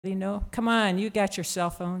You know, come on, you got your cell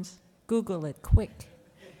phones. Google it quick.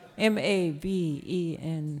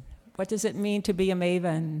 Maven. What does it mean to be a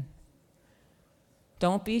Maven?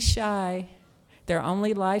 Don't be shy. They're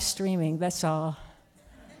only live streaming, that's all.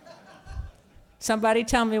 Somebody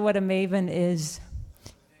tell me what a Maven is.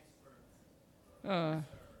 All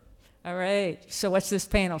right, so what's this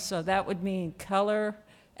panel? So that would mean color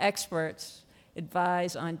experts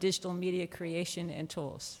advise on digital media creation and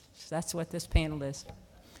tools. So that's what this panel is.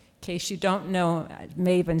 In case you don't know,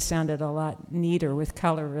 Maven sounded a lot neater with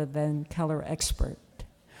color than color expert.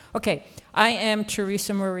 Okay, I am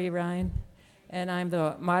Teresa Marie Ryan, and I'm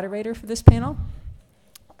the moderator for this panel.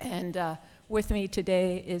 And with me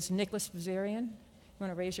today is Nicholas Vazarian. You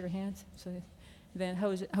want to raise your hands? So then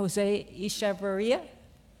Jose Echevarria,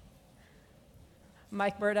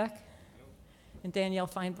 Mike Burdock, and Danielle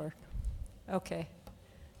Feinberg. Okay,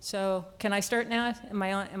 so can I start now? Am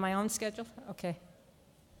I on schedule? Okay.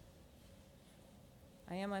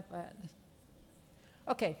 I am.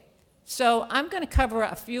 Okay, so I'm going to cover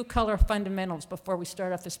a few color fundamentals before we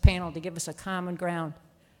start off this panel to give us a common ground.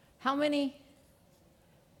 How many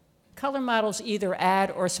color models either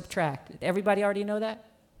add or subtract? Did everybody already know that?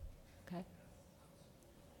 Okay.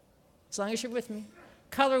 As long as you're with me.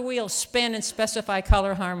 Color wheels spin and specify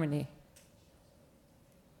color harmony.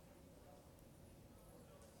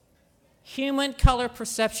 Human color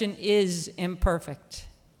perception is imperfect.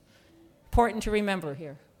 Important to remember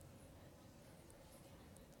here.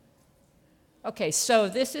 Okay, so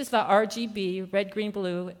this is the RGB, red, green,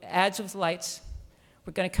 blue, adds with lights.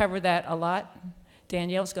 We're going to cover that a lot.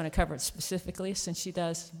 Danielle's going to cover it specifically since she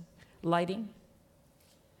does lighting.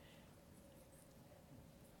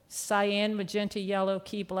 Cyan, magenta, yellow,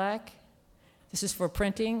 key black. This is for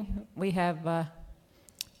printing. We have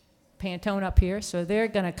Pantone up here, so they're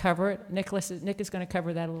going to cover it. Nick is going to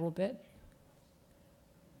cover that a little bit.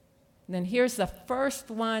 And then here's the first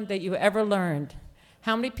one that you ever learned.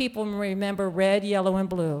 How many people remember red, yellow, and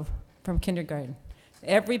blue from kindergarten?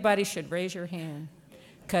 Everybody should raise your hand,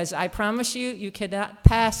 because I promise you, you cannot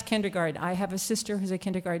pass kindergarten. I have a sister who's a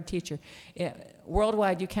kindergarten teacher.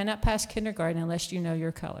 Worldwide, you cannot pass kindergarten unless you know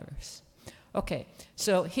your colors. Okay,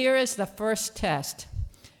 so here is the first test.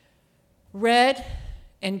 Red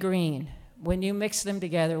and green, when you mix them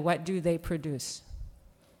together, what do they produce?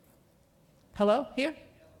 Hello, here?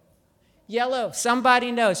 Yellow, somebody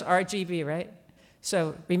knows, RGB, right?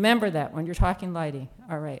 So remember that when you're talking lighting.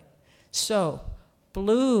 All right. So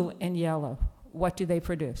blue and yellow, what do they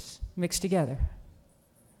produce? Mixed together.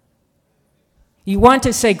 You want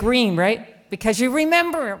to say green, right? Because you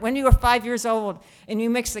remember when you were 5 years old and you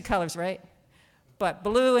mix the colors, right? But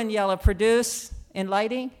blue and yellow produce in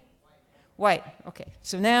lighting? White. Okay.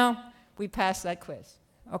 So now we passed that quiz.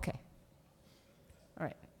 Okay. All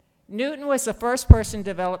right. Newton was the first person to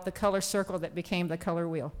develop the color circle that became the color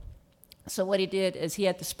wheel. So what he did is he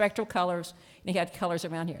had the spectral colors, and he had colors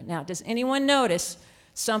around here. Now, does anyone notice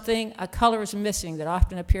a color is missing that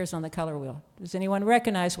often appears on the color wheel? Does anyone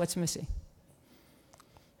recognize what's missing?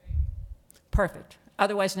 Perfect.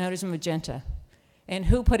 Otherwise known as magenta. And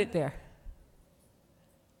who put it there?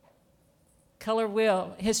 Color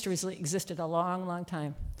wheel history has existed a long, long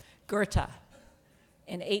time. Goethe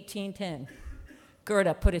in 1810.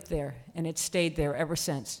 Goethe put it there, and it's stayed there ever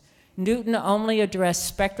since. Newton only addressed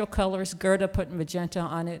spectral colors. Goethe put magenta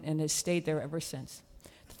on it, and it's stayed there ever since.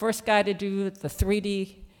 The first guy to do the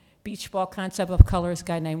 3D beach ball concept of color is a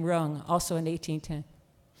guy named Rung, also in 1810.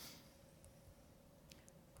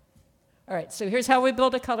 All right, so here's how we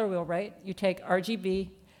build a color wheel, right? You take RGB,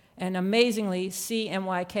 and amazingly,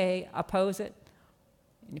 CMYK oppose it.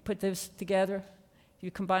 And you put this together, you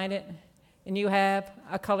combine it, and you have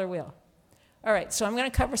a color wheel. All right, so I'm going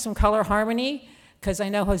to cover some color harmony, because I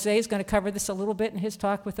know Jose is going to cover this a little bit in his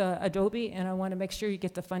talk with Adobe, and I want to make sure you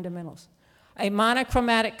get the fundamentals. A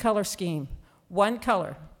monochromatic color scheme, one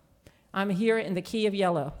color. I'm here in the key of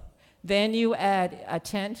yellow. Then you add a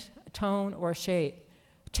tint, a tone, or a shade.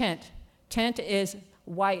 Tint. Tint is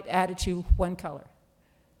white added to one color.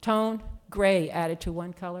 Tone, gray added to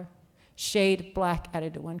one color. Shade, black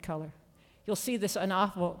added to one color. You'll see this an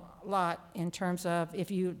awful lot in terms of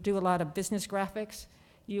if you do a lot of business graphics,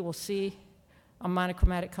 you will see a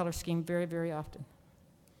monochromatic color scheme very, very often.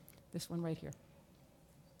 This one right here.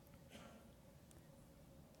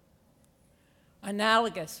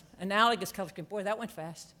 Analogous color scheme. Boy, that went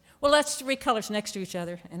fast. Well, that's three colors next to each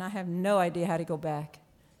other, and I have no idea how to go back.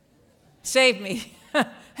 Save me.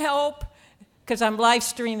 Help, because I'm live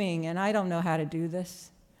streaming, and I don't know how to do this.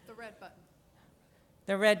 The red button.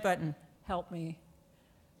 The red button. Help me.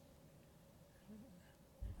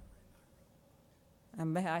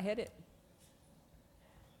 I hit it.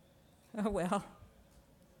 Oh, well.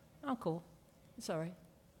 I'm cool. It's all right.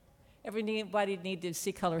 Everybody need to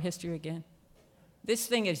see color history again. This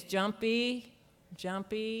thing is jumpy,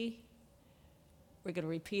 jumpy. We're going to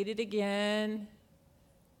repeat it again.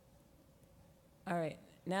 All right.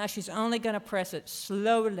 Now she's only going to press it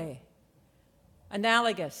slowly.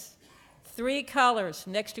 Analogous. 3 colors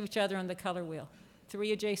next to each other on the color wheel.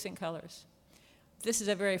 3 adjacent colors. This is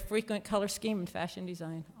a very frequent color scheme in fashion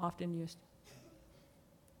design, often used.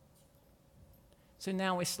 So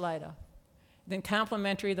now we slide up. Then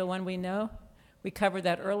complementary, the one we know, we covered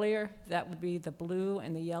that earlier. That would be the blue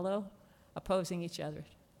and the yellow opposing each other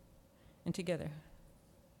and together.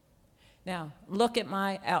 Now, look at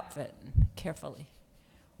my outfit carefully.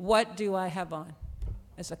 What do I have on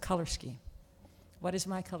as a color scheme? What is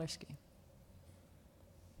my color scheme?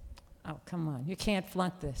 Oh, come on. You can't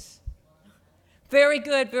flunk this. Very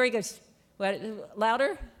good, very good. What,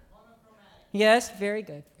 louder? Yes, very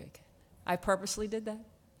good, very good. I purposely did that.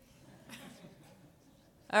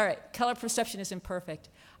 All right, color perception is imperfect.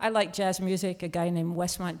 I like jazz music. A guy named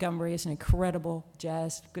Wes Montgomery is an incredible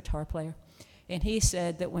jazz guitar player. And he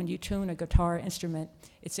said that when you tune a guitar instrument,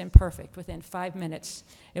 it's imperfect. Within 5 minutes,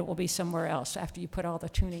 it will be somewhere else after you put all the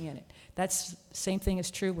tuning in it. That's the same thing is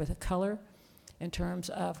true with a color in terms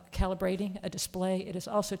of calibrating a display. It is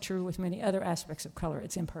also true with many other aspects of color.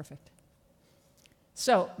 It's imperfect.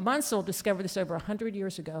 So Munsell discovered this over 100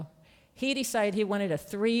 years ago. He decided he wanted a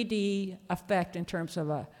 3D effect in terms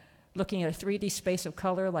of looking at a 3D space of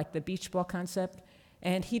color, like the beach ball concept.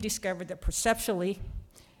 And he discovered that perceptually,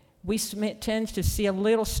 we tend to see a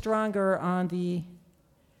little stronger on the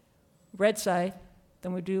red side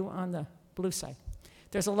than we do on the blue side.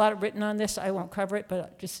 There's a lot written on this. I won't cover it,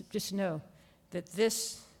 but just know that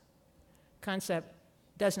this concept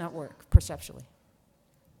does not work perceptually,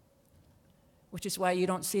 which is why you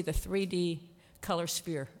don't see the 3D color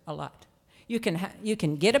sphere a lot. You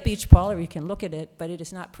can get a beach ball or you can look at it, but it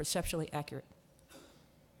is not perceptually accurate.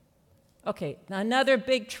 Okay, now another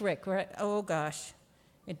big trick, right? Oh gosh,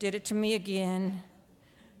 it did it to me again.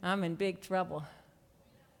 I'm in big trouble.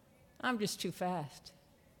 I'm just too fast.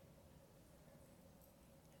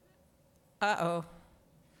 Uh-oh.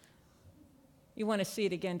 You want to see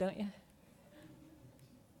it again, don't you?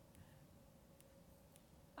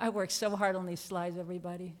 I worked so hard on these slides,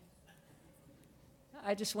 everybody.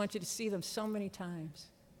 I just want you to see them so many times.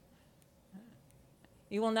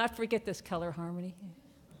 You will not forget this color harmony.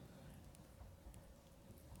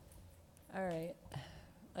 All right,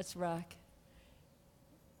 let's rock.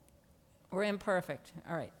 We're imperfect.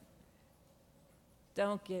 All right.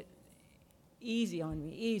 Don't get easy on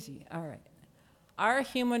me, easy. All right. Our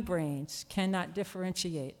human brains cannot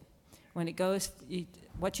differentiate. When it goes,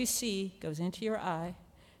 what you see goes into your eye,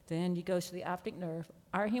 then it goes to the optic nerve.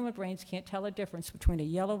 Our human brains can't tell the difference between a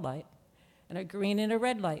yellow light and a green and a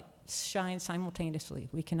red light shine simultaneously.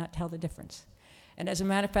 We cannot tell the difference. And as a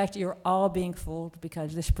matter of fact, you're all being fooled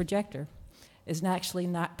because this projector is actually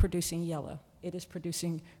not producing yellow. It is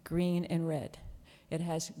producing green and red. It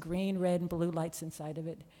has green, red, and blue lights inside of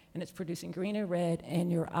it, and it's producing green and red,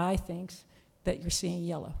 and your eye thinks that you're seeing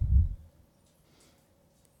yellow.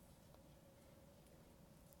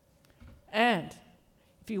 And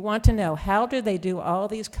if you want to know how do they do all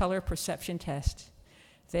these color perception tests,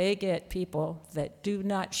 they get people that do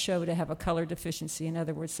not show to have a color deficiency. In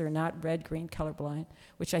other words, they're not red-green colorblind,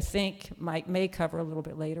 which I think Mike may cover a little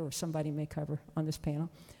bit later, or somebody may cover on this panel.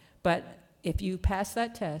 But if you pass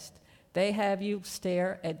that test, they have you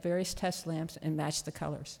stare at various test lamps and match the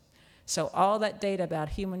colors. So all that data about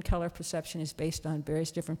human color perception is based on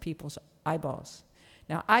various different people's eyeballs.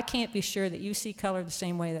 Now, I can't be sure that you see color the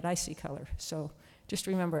same way that I see color. So just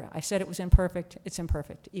remember, I said it was imperfect. It's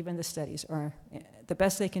imperfect. Even the studies are the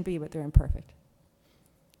best they can be, but they're imperfect.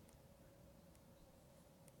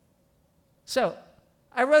 So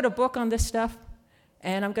I wrote a book on this stuff,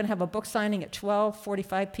 and I'm going to have a book signing at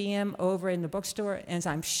 12:45 p.m. over in the bookstore, and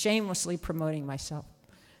I'm shamelessly promoting myself.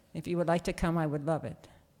 If you would like to come, I would love it.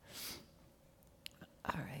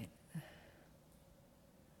 All right.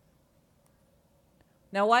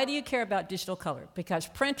 Now, why do you care about digital color? Because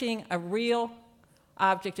printing a real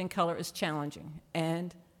object in color is challenging,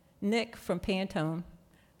 and Nick from Pantone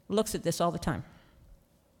looks at this all the time.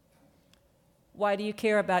 Why do you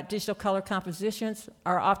care about digital color compositions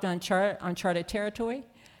are often uncharted territory,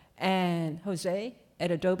 and Jose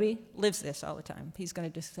at Adobe lives this all the time. He's going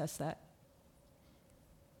to discuss that.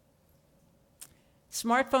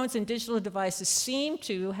 Smartphones and digital devices seem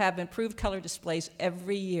to have improved color displays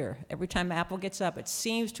every year. Every time Apple gets up, it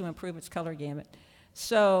seems to improve its color gamut.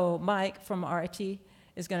 So Mike from RIT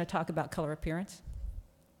is going to talk about color appearance.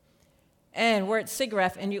 And we're at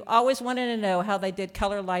SIGGRAPH, and you always wanted to know how they did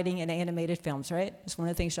color lighting in animated films, right? It's one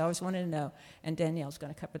of the things you always wanted to know. And Danielle's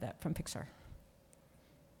going to cover that from Pixar.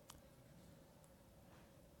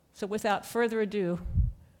 So without further ado,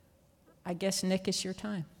 I guess, Nick, it's your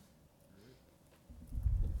time.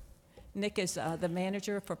 Nick is the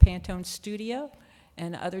manager for Pantone Studio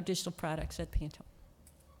and other digital products at Pantone.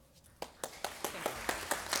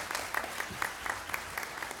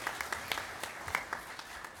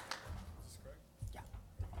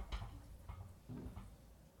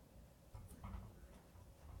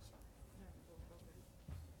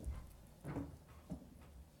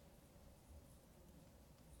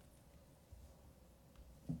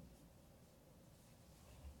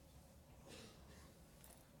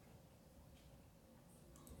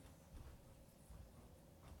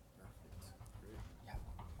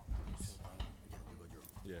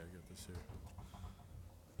 Yeah, I got this here.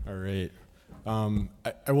 All right.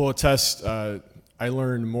 I will attest, I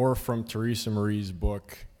learned more from Teresa Marie's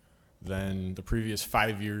book than the previous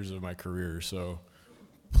 5 years of my career. So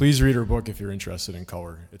please read her book if you're interested in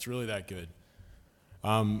color. It's really that good.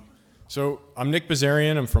 So I'm Nick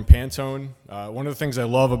Bazarian. I'm from Pantone. One of the things I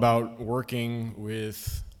love about working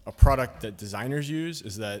with a product that designers use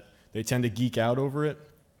is that they tend to geek out over it.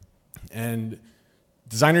 And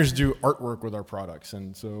designers do artwork with our products,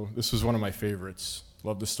 and so this was one of my favorites.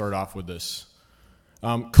 Love to start off with this.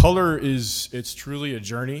 Color it's truly a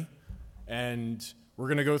journey, and we're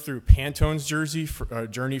gonna go through Pantone's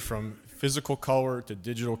journey from physical color to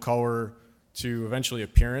digital color to eventually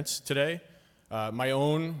appearance today. My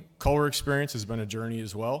own color experience has been a journey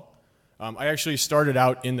as well. I actually started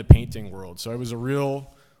out in the painting world, so I was a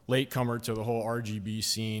real latecomer to the whole RGB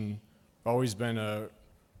scene. Always been a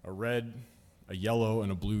red, a yellow,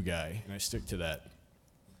 and a blue guy, and I stick to that.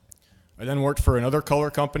 I then worked for another color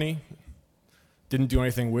company. Didn't do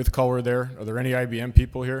anything with color there. Are there any IBM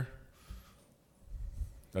people here?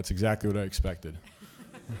 That's exactly what I expected.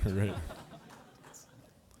 Right.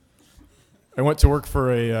 I went to work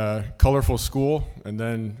for a colorful school and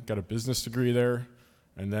then got a business degree there,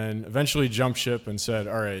 and then eventually jumped ship and said,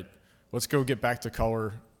 all right, let's go get back to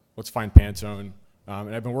color. Let's find Pantone.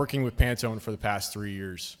 And I've been working with Pantone for the past 3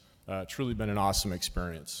 years. Truly been an awesome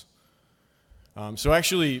experience. So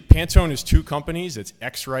actually, Pantone is two companies. It's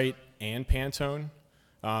X-Rite and Pantone.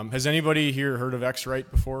 Has anybody here heard of X-Rite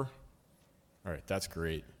before? All right, that's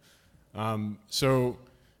great. So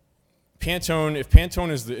Pantone, if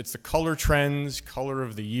Pantone is it's the color trends, color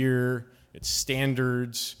of the year, it's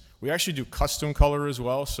standards. We actually do custom color as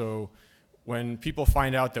well. So when people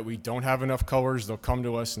find out that we don't have enough colors, they'll come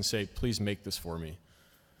to us and say, please make this for me.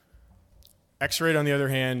 X-Rite, on the other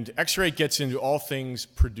hand, X-Rite gets into all things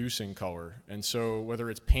producing color. And so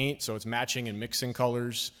whether it's paint, so it's matching and mixing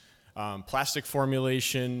colors, plastic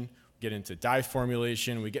formulation, get into dye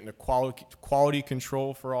formulation, we get into quality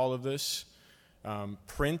control for all of this.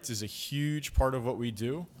 Print is a huge part of what we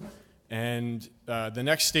do. And the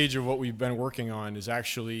next stage of what we've been working on is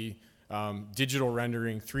actually digital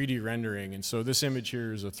rendering, 3D rendering. And so this image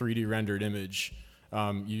here is a 3D rendered image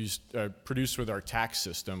produced with our tax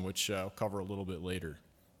system, which I'll cover a little bit later.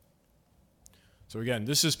 So again,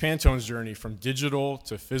 this is Pantone's journey from digital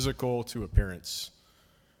to physical to appearance.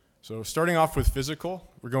 So starting off with physical,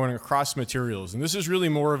 we're going across materials. And this is really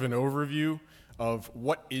more of an overview of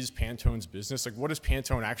what is Pantone's business, like what does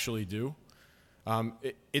Pantone actually do?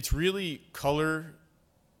 It's really color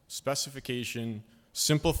specification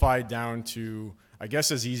simplified down to, I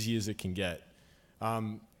guess, as easy as it can get.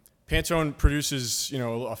 Pantone produces,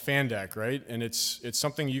 a fan deck, right? And it's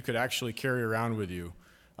something you could actually carry around with you.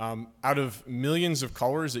 Out of millions of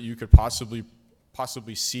colors that you could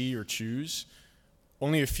possibly see or choose,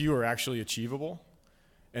 only a few are actually achievable.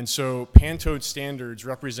 And so Pantone standards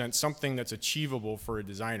represent something that's achievable for a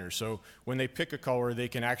designer. So when they pick a color, they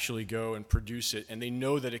can actually go and produce it, and they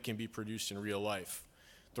know that it can be produced in real life.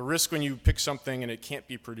 The risk when you pick something and it can't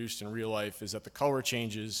be produced in real life is that the color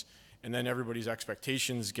changes, and then everybody's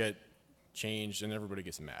expectations get changed and everybody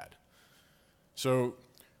gets mad. So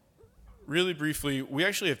really briefly, we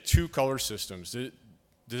actually have two color systems.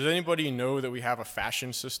 Does anybody know that we have a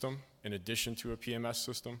fashion system in addition to a PMS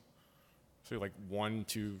system? So like one,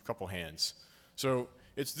 two, couple hands. So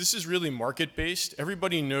this is really market-based.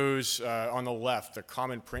 Everybody knows on the left, the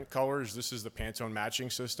common print colors. This is the Pantone matching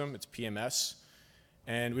system. It's PMS.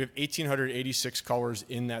 And we have 1,886 colors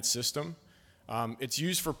in that system. It's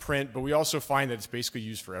used for print, but we also find that it's basically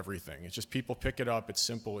used for everything. It's just people pick it up, it's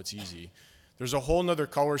simple, it's easy. There's a whole nother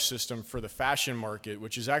color system for the fashion market,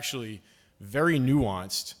 which is actually very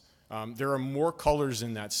nuanced. There are more colors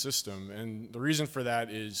in that system, and the reason for that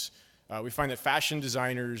is we find that fashion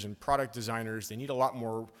designers and product designers, they need a lot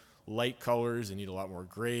more light colors, they need a lot more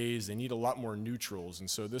grays, they need a lot more neutrals. And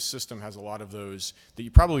so this system has a lot of those that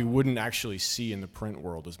you probably wouldn't actually see in the print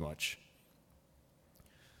world as much.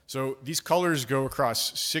 So these colors go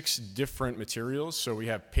across 6 different materials. So we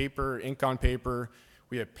have paper, ink on paper,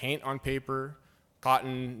 we have paint on paper,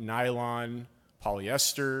 cotton, nylon,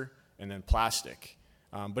 polyester, and then plastic.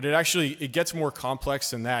 But it gets more complex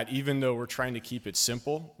than that, even though we're trying to keep it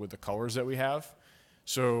simple with the colors that we have.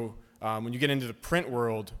 So when you get into the print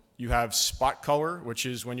world, you have spot color, which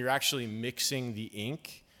is when you're actually mixing the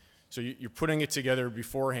ink. So you're putting it together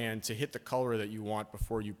beforehand to hit the color that you want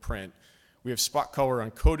before you print. We have spot color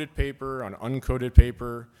on coated paper, on uncoated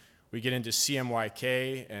paper. We get into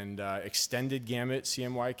CMYK and extended gamut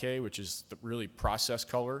CMYK, which is the really processed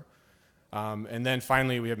color. And then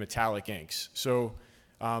finally, we have metallic inks. So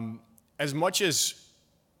as much as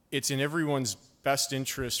it's in everyone's best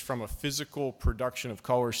interest from a physical production of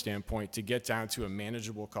color standpoint to get down to a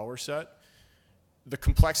manageable color set, the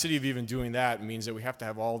complexity of even doing that means that we have to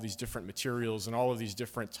have all these different materials and all of these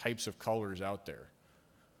different types of colors out there.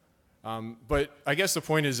 But I guess the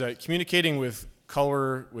point is that communicating with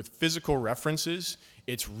color with physical references,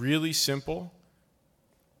 it's really simple,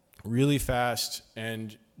 really fast,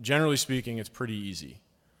 and generally speaking, it's pretty easy.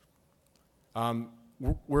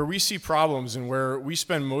 Where we see problems and where we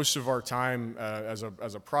spend most of our time as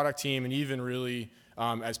a product team and even really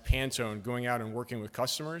as Pantone going out and working with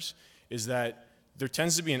customers is that there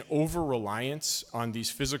tends to be an over-reliance on these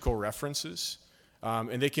physical references,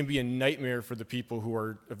 and they can be a nightmare for the people who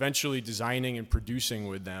are eventually designing and producing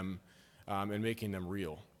with them and making them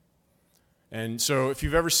real. And so if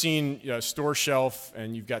you've ever seen a store shelf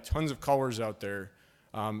and you've got tons of colors out there,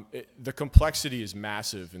 the complexity is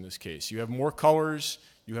massive in this case. You have more colors,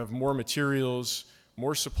 you have more materials,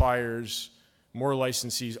 more suppliers, more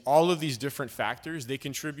licensees. All of these different factors, they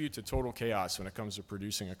contribute to total chaos when it comes to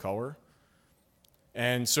producing a color.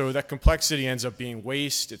 And so that complexity ends up being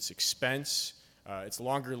waste, it's expense, it's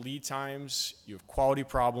longer lead times, you have quality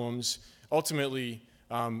problems. Ultimately,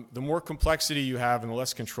 the more complexity you have and the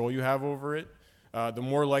less control you have over it, the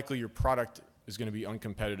more likely your product is going to be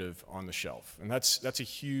uncompetitive on the shelf. And that's a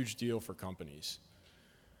huge deal for companies.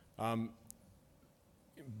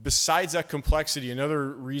 Besides that complexity,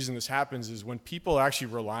 another reason this happens is when people are actually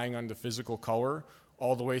relying on the physical color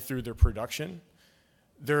all the way through their production,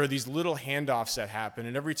 there are these little handoffs that happen,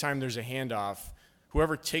 and every time there's a handoff,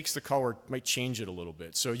 whoever takes the color might change it a little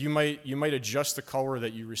bit. So you might adjust the color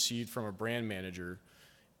that you received from a brand manager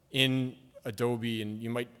in Adobe, and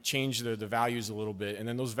you might change the values a little bit, and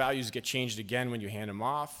then those values get changed again when you hand them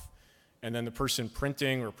off, and then the person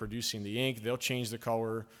printing or producing the ink, they'll change the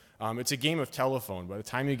color. It's a game of telephone. By the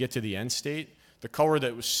time you get to the end state, the color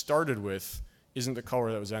that was started with isn't the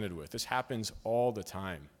color that was ended with. This happens all the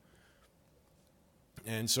time.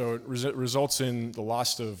 And so it results in the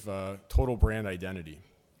loss of total brand identity.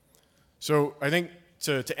 So I think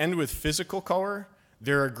to end with physical color,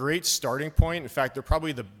 they're a great starting point. In fact, they're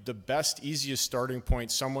probably the best, easiest starting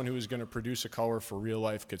point someone who is going to produce a color for real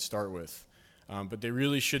life could start with. But they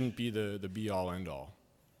really shouldn't be the be-all, end-all.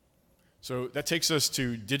 So that takes us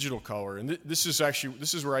to digital color. And this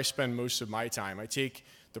is where I spend most of my time. I take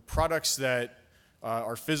the products that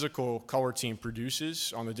our physical color team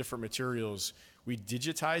produces on the different materials, we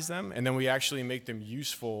digitize them, and then we actually make them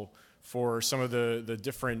useful for some of the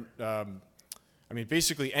different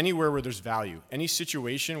basically anywhere where there's value. Any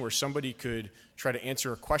situation where somebody could try to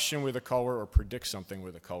answer a question with a color or predict something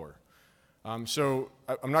with a color. So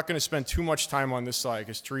I'm not going to spend too much time on this slide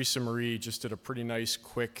because Teresa Marie just did a pretty nice,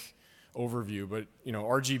 quick overview. But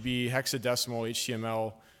RGB, hexadecimal, HTML,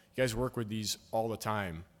 you guys work with these all the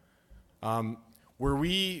time. Where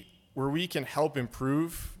we can help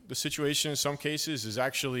improve the situation in some cases is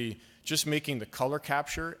actually just making the color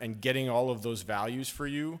capture and getting all of those values for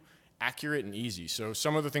you accurate and easy. So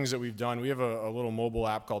some of the things that we've done, we have a little mobile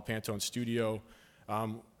app called Pantone Studio,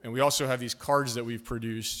 and we also have these cards that we've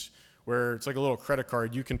produced where it's like a little credit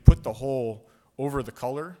card. You can put the hole over the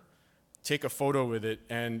color, take a photo with it,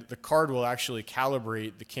 and the card will actually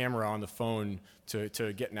calibrate the camera on the phone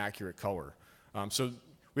to get an accurate color. So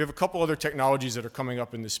we have a couple other technologies that are coming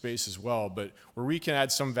up in this space as well, but where we can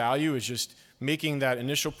add some value is just making that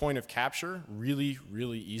initial point of capture really,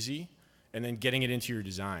 really easy, and then getting it into your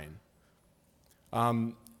design.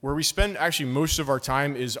 Where we spend actually most of our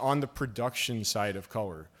time is on the production side of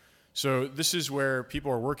color. So this is where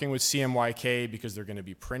people are working with CMYK because they're going to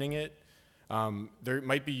be printing it. They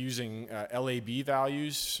might be using LAB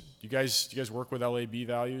values. Do you guys work with LAB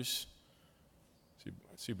values? I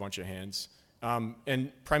see a bunch of hands.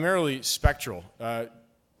 And primarily spectral.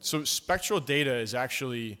 So spectral data is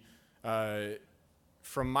actually,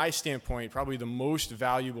 from my standpoint, probably the most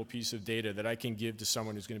valuable piece of data that I can give to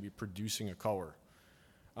someone who's going to be producing a color.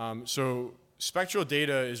 So spectral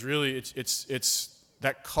data is really, it's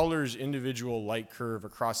that color's individual light curve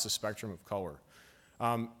across the spectrum of color.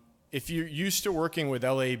 If you're used to working with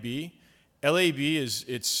LAB is,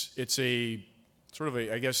 it's a sort of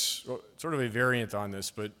a, I guess, sort of a variant on this,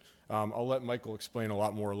 but I'll let Michael explain a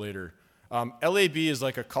lot more later. LAB is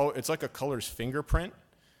like a color, it's like a color's fingerprint.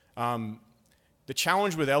 The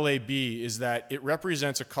challenge with LAB is that it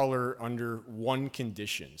represents a color under one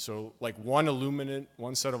condition. So like one illuminant,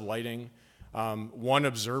 one set of lighting, one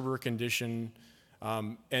observer condition.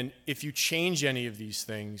 And if you change any of these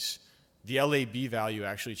things, the LAB value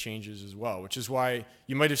actually changes as well, which is why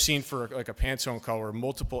you might have seen for like a Pantone color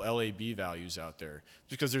multiple LAB values out there,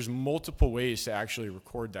 because there's multiple ways to actually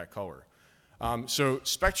record that color. So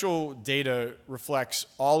spectral data reflects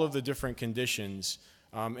all of the different conditions,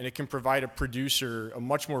 and it can provide a producer a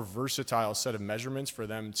much more versatile set of measurements for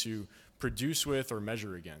them to produce with or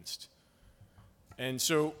measure against. And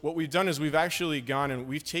so what we've done is we've actually gone and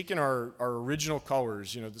we've taken our original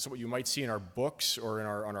colors, you know, this is what you might see in our books or in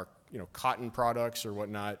on our cotton products or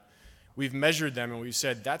whatnot. We've measured them and we've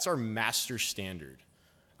said that's our master standard.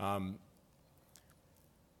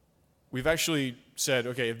 We've actually said,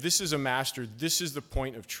 okay, if this is a master, this is the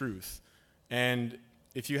point of truth. And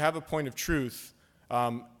if you have a point of truth,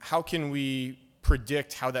 how can we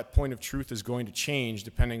predict how that point of truth is going to change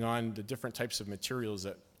depending on the different types of materials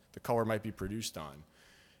that the color might be produced on?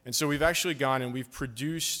 And so we've actually gone and we've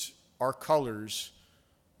produced our colors,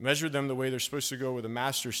 measured them the way they're supposed to go with a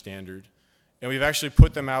master standard, and we've actually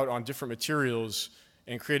put them out on different materials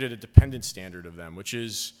and created a dependent standard of them, which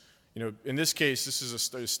is, you know, in this case, this is a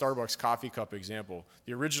Starbucks coffee cup example.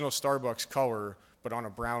 The original Starbucks color, but on a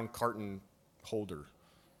brown carton holder.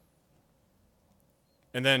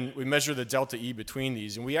 And then we measure the delta E between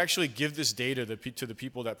these, and we actually give this data to the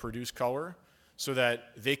people that produce color so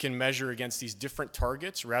that they can measure against these different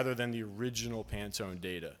targets rather than the original Pantone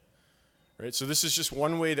data. Right? So this is just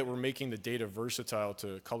one way that we're making the data versatile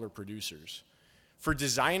to color producers. For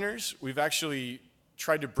designers, we've actually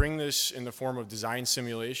tried to bring this in the form of design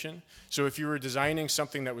simulation. So if you were designing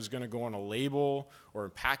something that was going to go on a label or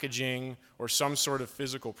packaging or some sort of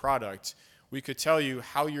physical product, we could tell you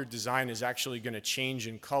how your design is actually going to change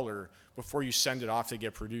in color before you send it off to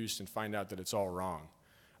get produced and find out that it's all wrong.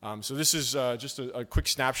 So this is just a quick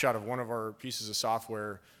snapshot of one of our pieces of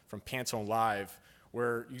software from Pantone Live,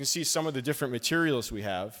 where you can see some of the different materials we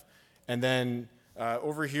have. And then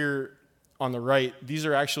over here on the right, these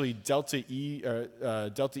are actually delta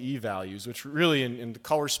E values, which really in the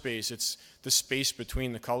color space, it's the space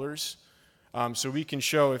between the colors. So we can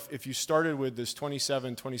show if you started with this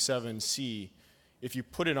 2727C, if you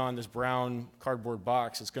put it on this brown cardboard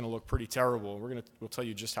box, it's going to look pretty terrible. We'll tell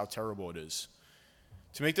you just how terrible it is.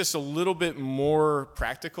 To make this a little bit more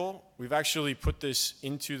practical, we've actually put this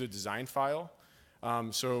into the design file.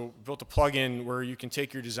 So built a plugin where you can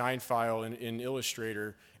take your design file in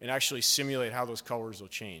Illustrator and actually simulate how those colors will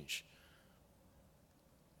change.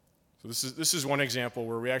 So this is one example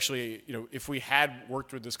where we actually, you know, if we had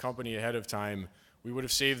worked with this company ahead of time, we would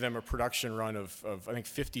have saved them a production run of I think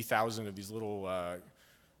 50,000 of these little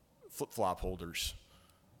flip-flop holders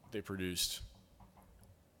they produced.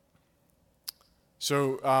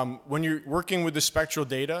 So when you're working with the spectral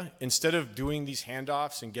data, instead of doing these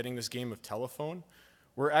handoffs and getting this game of telephone,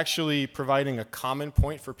 we're actually providing a common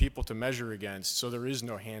point for people to measure against, so there is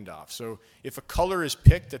no handoff. So if a color is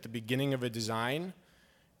picked at the beginning of a design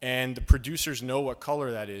and the producers know what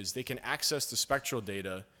color that is, they can access the spectral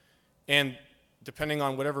data, and depending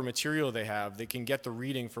on whatever material they have, they can get the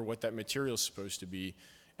reading for what that material is supposed to be,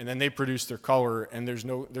 and then they produce their color, and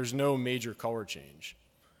there's no major color change.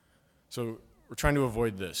 So we're trying to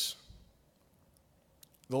avoid this.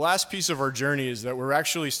 The last piece of our journey is that we're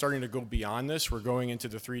actually starting to go beyond this. We're going into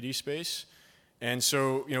the 3D space. And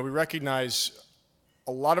so, you know, we recognize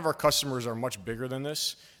a lot of our customers are much bigger than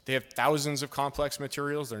this. They have thousands of complex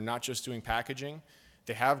materials. They're not just doing packaging.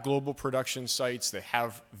 They have global production sites. They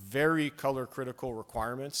have very color critical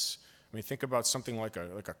requirements. I mean, think about something like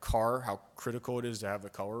a car, how critical it is to have the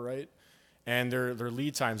color right. And their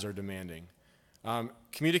lead times are demanding.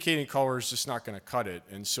 Communicating color is just not going to cut it.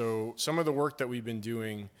 And so some of the work that we've been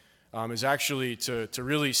doing is actually to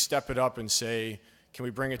really step it up and say, can we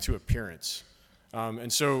bring it to appearance?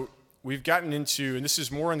 And so we've gotten into, and this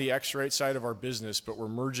is more on the X-Rite side of our business, but we're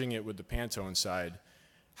merging it with the Pantone side.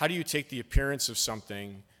 How do you take the appearance of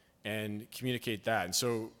something and communicate that? And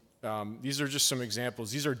so these are just some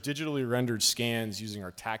examples. These are digitally rendered scans using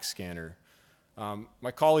our tax scanner.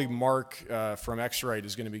 My colleague Mark from X-Rite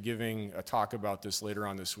is going to be giving a talk about this later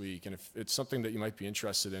on this week, and if it's something that you might be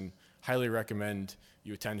interested in, highly recommend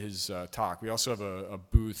you attend his talk. We also have a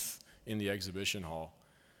booth in the exhibition hall.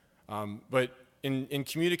 But in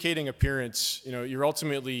communicating appearance,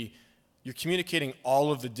 you're communicating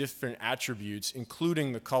all of the different attributes,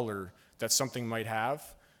 including the color that something might have.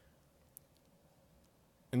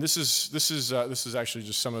 And this is actually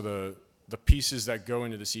just some of the pieces that go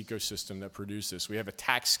into this ecosystem that produce this. We have a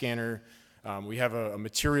tax scanner, we have a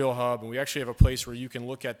material hub, and we actually have a place where you can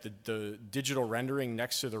look at the digital rendering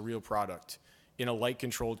next to the real product in a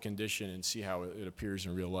light-controlled condition and see how it appears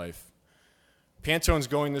in real life. Pantone's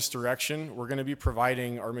going this direction. We're going to be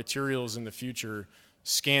providing our materials in the future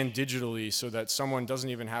scanned digitally so that someone doesn't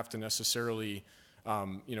even have to necessarily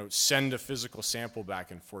send a physical sample back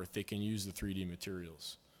and forth. They can use the 3D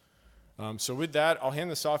materials. So with that, I'll hand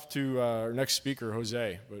this off to our next speaker,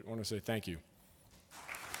 Jose, but I want to say thank you.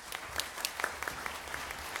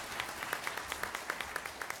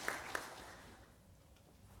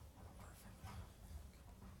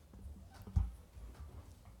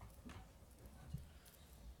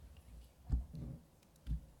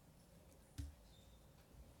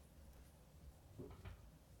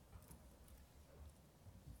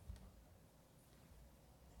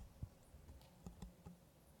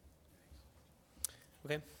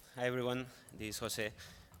 Okay, hi everyone, this is Jose,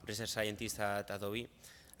 research scientist at Adobe.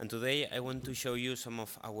 And today I want to show you some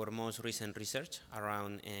of our most recent research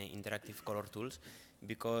around interactive color tools,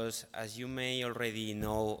 because as you may already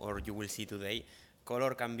know or you will see today,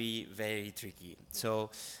 color can be very tricky. So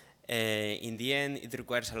in the end, it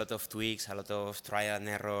requires a lot of tweaks, a lot of trial and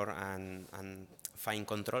error and fine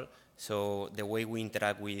control. So the way we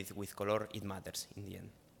interact with color, it matters in the end.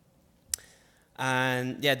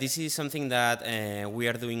 And yeah, this is something that we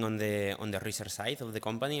are doing on the research side of the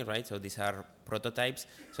company, right? So these are prototypes.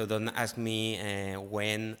 So don't ask me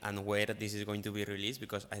when and where this is going to be released,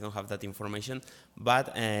 because I don't have that information.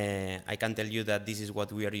 But I can tell you that this is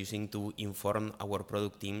what we are using to inform our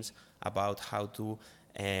product teams about how to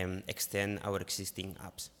extend our existing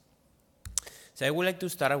apps. So I would like to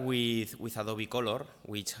start with Adobe Color,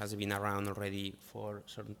 which has been around already for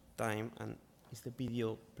some time. And is the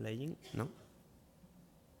video playing? No?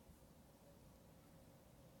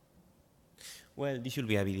 Well, this should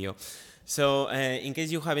be a video. So in case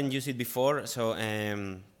you haven't used it before, so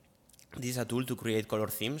this is a tool to create color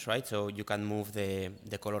themes, right? So you can move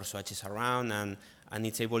the color swatches around, and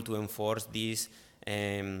it's able to enforce these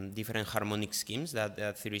different harmonic schemes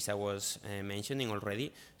that Theresa was mentioning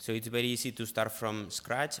already. So it's very easy to start from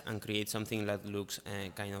scratch and create something that looks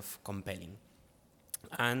kind of compelling.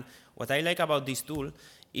 And what I like about this tool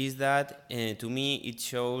is that, to me, it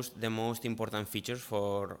shows the most important features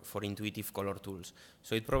for intuitive color tools.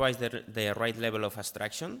 So it provides the right level of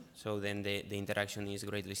abstraction, so then the interaction is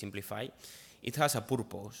greatly simplified. It has a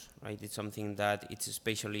purpose, right? It's something that it's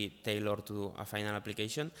especially tailored to a final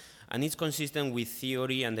application, and it's consistent with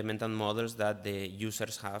theory and the mental models that the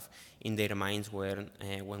users have in their minds when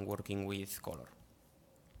working with color.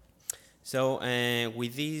 So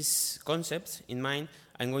with these concepts in mind,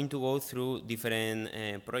 I'm going to go through different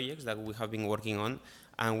projects that we have been working on,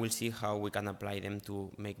 and we'll see how we can apply them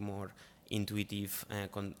to make more intuitive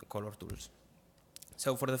color tools.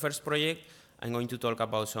 So for the first project, I'm going to talk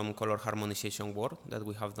about some color harmonization work that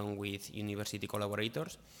we have done with university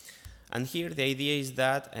collaborators. And here the idea is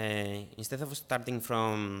that instead of starting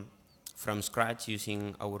from scratch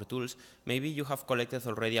using our tools, maybe you have collected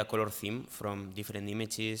already a color theme from different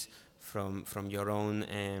images, from your own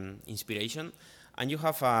inspiration, and you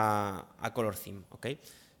have a color theme, okay?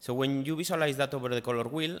 So when you visualize that over the color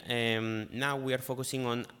wheel, now we are focusing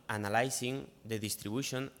on analyzing the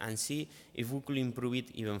distribution and see if we could improve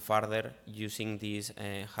it even further using these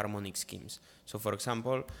harmonic schemes. So for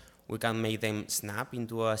example, we can make them snap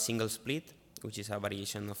into a single split, which is a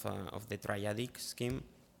variation of the triadic scheme.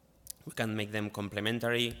 We can make them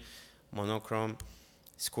complementary, monochrome,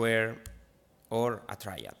 square, or a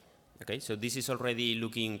triad. Okay, so this is already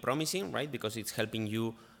looking promising, right? Because it's helping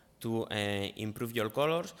you to improve your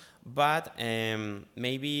colors, but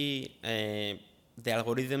maybe the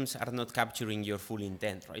algorithms are not capturing your full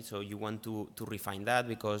intent, right? So you want to refine that,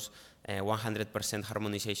 because 100%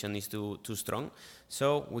 harmonization is too strong.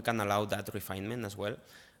 So we can allow that refinement as well.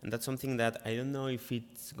 And that's something that I don't know if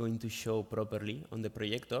it's going to show properly on the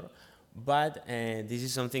projector, but this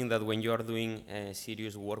is something that when you are doing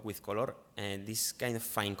serious work with color, this kind of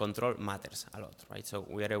fine control matters a lot, right? So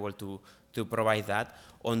we are able to provide that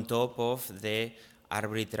on top of the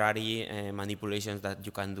arbitrary manipulations that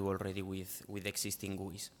you can do already with existing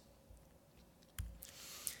GUIs.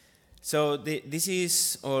 So this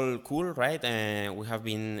is all cool, right? We have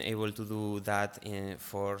been able to do that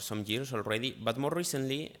for some years already, but more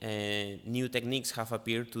recently, new techniques have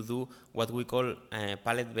appeared to do what we call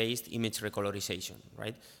palette-based image recolorization,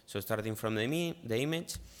 right? So starting from the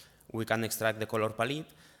image, we can extract the color palette,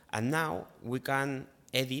 and now we can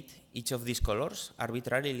edit each of these colors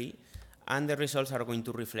arbitrarily, and the results are going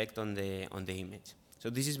to reflect on the image. So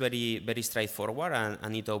this is very straightforward,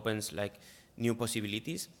 and it opens like new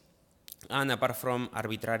possibilities. And apart from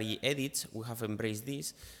arbitrary edits, we have embraced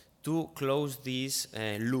this to close this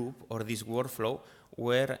loop or this workflow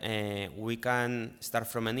where we can start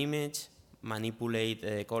from an image,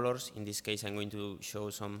 manipulate colors. In this case, I'm going to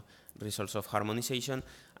show some results of harmonization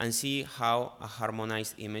and see how a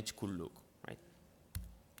harmonized image could look. Right?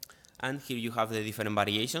 And here you have the different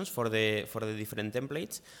variations for the different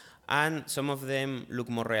templates. And some of them look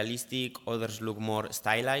more realistic, others look more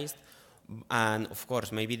stylized. And of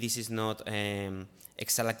course, maybe this is not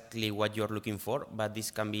exactly what you're looking for, but this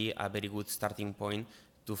can be a very good starting point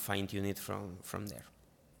to fine-tune it from there.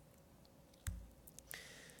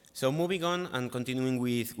 So moving on and continuing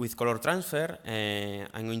with color transfer,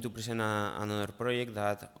 I'm going to present another project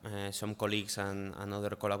that some colleagues and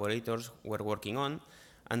other collaborators were working on.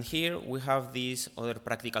 And here we have this other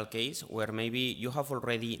practical case where maybe you have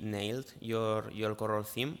already nailed your color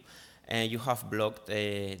theme. You have blocked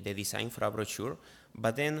the design for a brochure,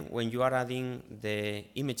 but then when you are adding the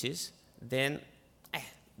images, then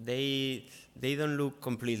they don't look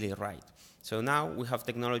completely right. So now we have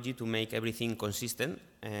technology to make everything consistent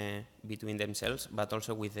between themselves, but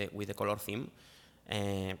also with the color theme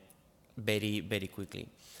very quickly.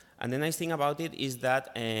 And the nice thing about it is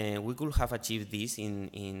that we could have achieved this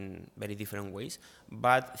in very different ways,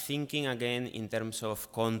 but thinking again in terms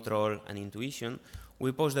of control and intuition,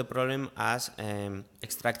 we pose the problem as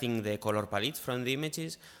extracting the color palette from the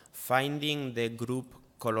images, finding the group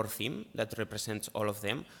color theme that represents all of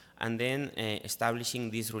them, and then establishing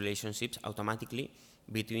these relationships automatically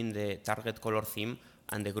between the target color theme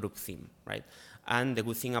and the group theme, right? And the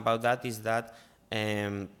good thing about that is that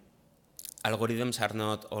algorithms are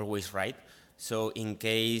not always right. So in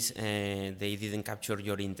case they didn't capture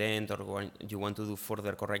your intent or you want to do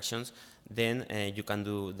further corrections, then you can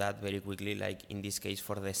do that very quickly, like in this case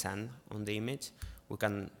for the sun on the image. We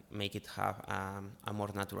can make it have a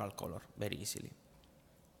more natural color very easily.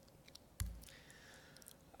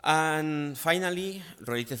 And finally,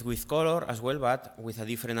 related with color as well, but with a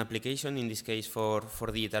different application, in this case for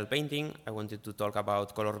digital painting, I wanted to talk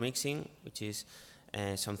about color mixing, which is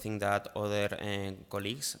something that other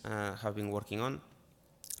colleagues have been working on.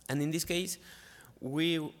 And in this case,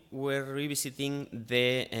 we were revisiting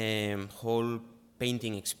the whole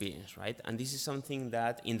painting experience, right? And this is something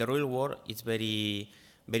that in the real world is very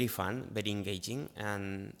fun, very engaging,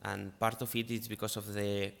 and part of it is because of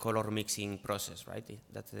the color mixing process, right?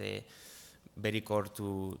 That's the very core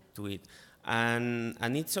to it.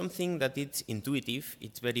 And it's something that it's intuitive,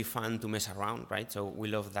 it's very fun to mess around, right? So we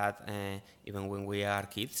love that even when we are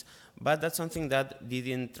kids, but that's something that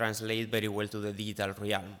didn't translate very well to the digital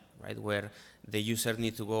realm, right? Where the user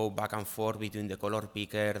needs to go back and forth between the color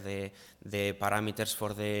picker, the parameters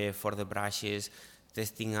for the brushes,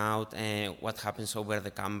 testing out what happens over the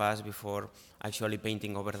canvas before actually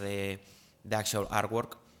painting over the actual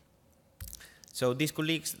artwork. So these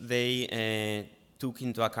colleagues, they took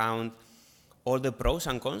into account all the pros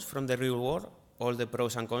and cons from the real world, all the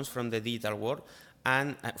pros and cons from the digital world,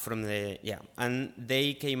 and and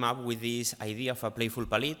they came up with this idea of a playful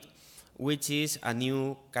palette, which is a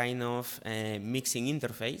new kind of mixing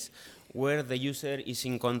interface where the user is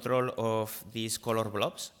in control of these color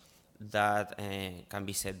blobs that can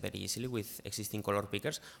be set very easily with existing color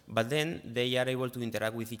pickers, but then they are able to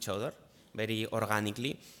interact with each other very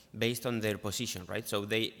organically based on their position, right? So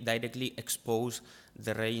they directly expose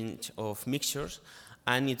the range of mixtures,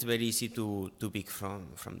 and it's very easy to pick from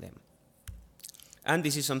them. And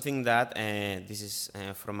this is something that, this is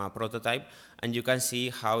from a prototype, and you can see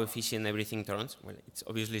how efficient everything turns. Well, it's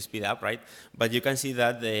obviously speed up, right? But you can see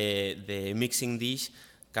that the mixing dish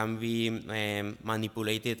can be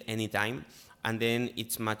manipulated anytime, and then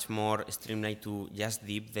it's much more streamlined to just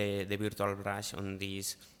dip the virtual brush on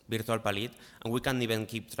this virtual palette, and we can even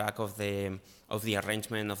keep track of the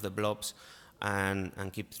arrangement of the blobs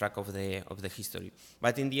and keep track of the history.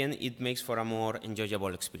 But in the end, it makes for a more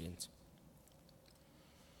enjoyable experience.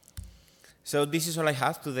 So this is all I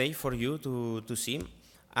have today for you to see,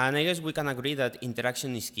 and I guess we can agree that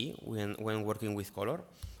interaction is key when working with color,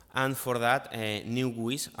 and for that, new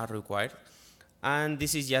GUIs are required. And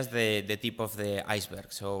this is just the tip of the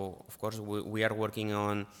iceberg. So of course, we are working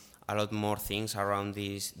on a lot more things around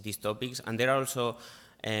these topics, and there are also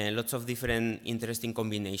lots of different interesting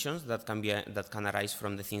combinations that can arise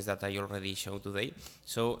from the things that I already showed today.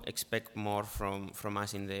 So expect more from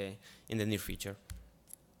us in the near future.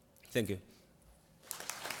 Thank you.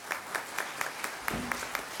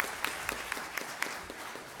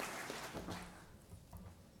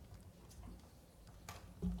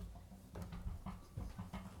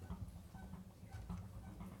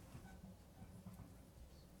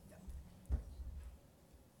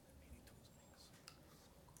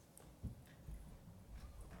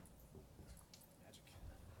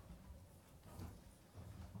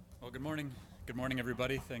 Well, good morning. Good morning,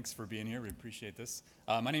 everybody. Thanks for being here. We appreciate this.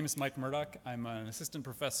 My name is Mike Murdoch. I'm an assistant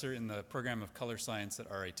professor in the program of color science at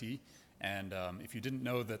RIT. And if you didn't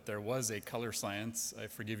know that there was a color science, I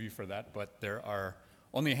forgive you for that, but there are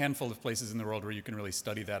only a handful of places in the world where you can really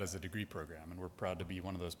study that as a degree program, and we're proud to be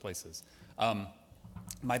one of those places.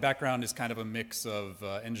 My background is kind of a mix of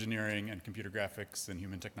engineering and computer graphics and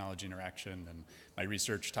human technology interaction, and my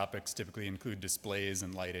research topics typically include displays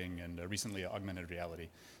and lighting, and recently augmented reality.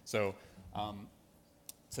 So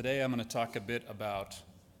today I'm going to talk a bit about,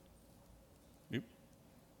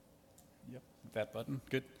 that button,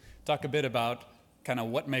 good. Talk a bit about kind of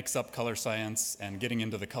what makes up color science and getting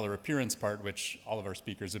into the color appearance part, which all of our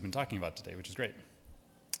speakers have been talking about today, which is great.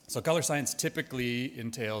 So color science typically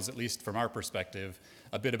entails, at least from our perspective,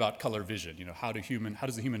 a bit about color vision. You know, how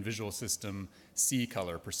does the human visual system see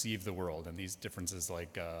color, perceive the world, and these differences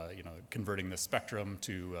like converting the spectrum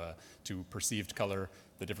to perceived color,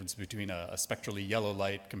 the difference between a spectrally yellow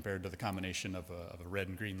light compared to the combination of a red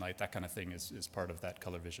and green light, that kind of thing is part of that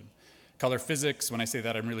color vision. Color physics, when I say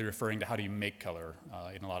that, I'm really referring to how do you make color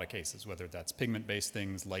in a lot of cases, whether that's pigment-based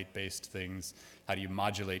things, light-based things, how do you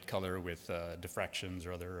modulate color with diffractions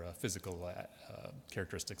or other physical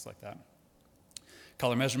characteristics like that.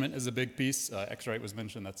 Color measurement is a big piece. X-Rite was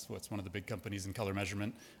mentioned. That's what's one of the big companies in color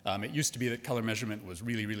measurement. It used to be that color measurement was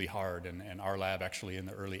really, really hard, and our lab actually in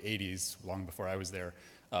the early 80s, long before I was there,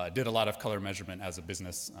 did a lot of color measurement as a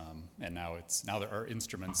business, and now there are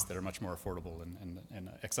instruments that are much more affordable and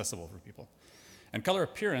accessible for people. And color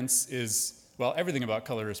appearance is, well, everything about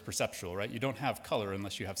color is perceptual, right? You don't have color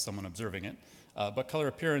unless you have someone observing it, but color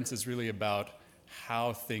appearance is really about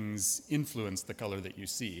how things influence the color that you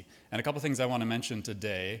see. And a couple things I want to mention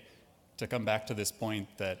today to come back to this point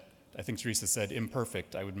that I think Teresa said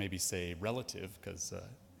imperfect. I would maybe say relative, because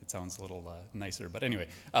it sounds a little nicer. But anyway,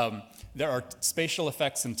 there are spatial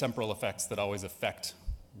effects and temporal effects that always affect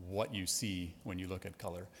what you see when you look at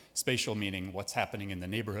color. Spatial meaning what's happening in the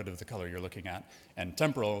neighborhood of the color you're looking at, and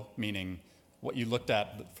temporal meaning what you looked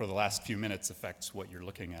at for the last few minutes affects what you're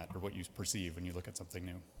looking at or what you perceive when you look at something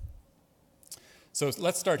new. So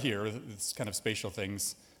let's start here with this kind of spatial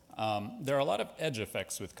things. There are a lot of edge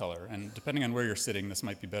effects with color, and depending on where you're sitting, this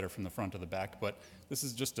might be better from the front or the back, but this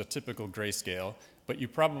is just a typical grayscale. But you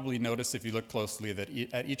probably notice if you look closely that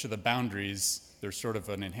at each of the boundaries, there's sort of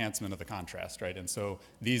an enhancement of the contrast, right? And so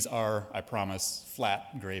these are, I promise,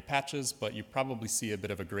 flat gray patches, but you probably see a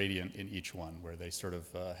bit of a gradient in each one where they sort of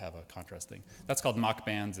have a contrast thing. That's called mock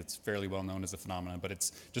bands. It's fairly well known as a phenomenon, but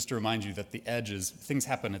it's just to remind you that the edges, things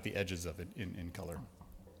happen at the edges of it in color.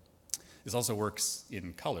 This also works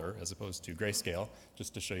in color as opposed to grayscale,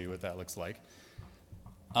 just to show you what that looks like.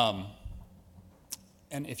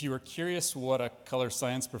 And if you were curious what a color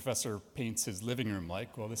science professor paints his living room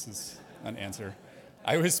like, well, this is an answer.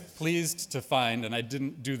 I was pleased to find, and I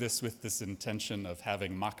didn't do this with this intention of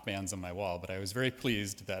having mock bands on my wall, but I was very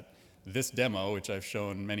pleased that this demo, which I've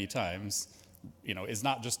shown many times, is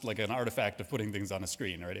not just like an artifact of putting things on a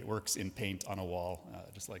screen, right? It works in paint on a wall,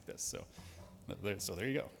 just like this. So there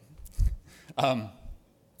you go.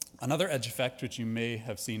 Another edge effect, which you may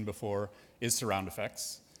have seen before, is surround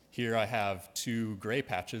effects. Here I have two gray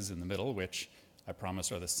patches in the middle, which I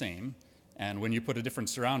promise are the same. And when you put a different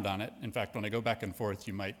surround on it, in fact, when I go back and forth,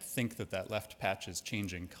 you might think that that left patch is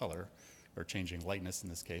changing color, or changing lightness in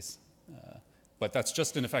this case. But that's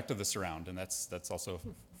just an effect of the surround, and that's also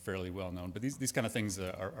fairly well known. But these kind of things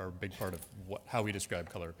are a big part of how we describe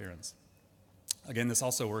color appearance. Again, this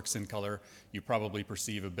also works in color. You probably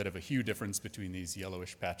perceive a bit of a hue difference between these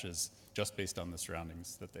yellowish patches just based on the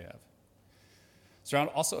surroundings that they have.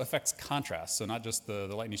 Surround also affects contrast, so not just the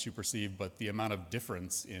lightness you perceive, but the amount of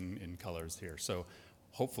difference in colors here. So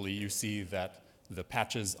hopefully you see that the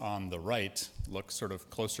patches on the right look sort of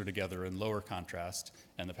closer together in lower contrast,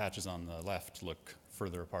 and the patches on the left look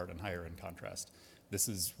further apart and higher in contrast. This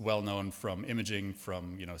is well known from imaging,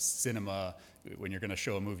 from cinema. When you're going to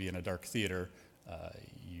show a movie in a dark theater,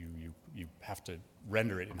 you have to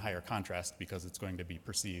render it in higher contrast because it's going to be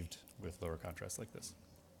perceived with lower contrast like this.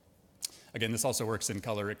 Again, this also works in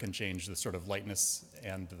color. It can change the sort of lightness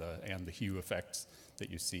and the hue effects that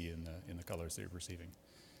you see in the colors that you're perceiving.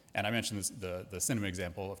 And I mentioned this, the cinema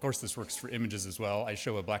example. Of course, this works for images as well. I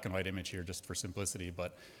show a black and white image here just for simplicity,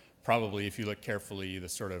 but probably if you look carefully, the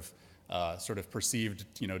sort of perceived,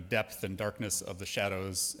 depth and darkness of the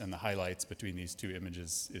shadows and the highlights between these two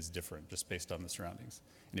images is different just based on the surroundings.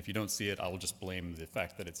 And if you don't see it, I will just blame the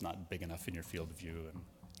fact that it's not big enough in your field of view and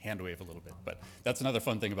hand wave a little bit. But that's another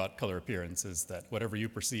fun thing about color appearance, is that whatever you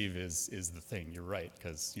perceive is the thing. You're right,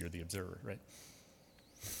 because you're the observer, right?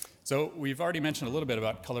 So we've already mentioned a little bit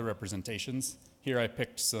about color representations. Here I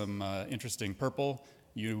picked some interesting purple.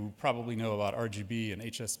 You probably know about RGB and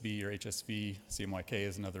HSB or HSV. CMYK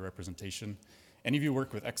is another representation. Any of you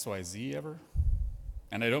work with XYZ ever?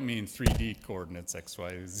 And I don't mean 3D coordinates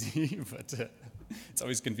XYZ, but it's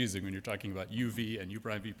always confusing when you're talking about UV and U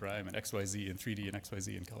prime, V prime, and XYZ and 3D and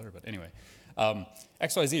XYZ in color. But anyway,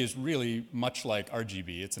 XYZ is really much like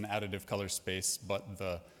RGB. It's an additive color space, but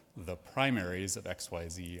the primaries of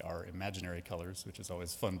XYZ are imaginary colors, which is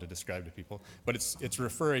always fun to describe to people. But it's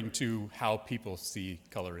referring to how people see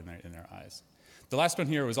color in their eyes. The last one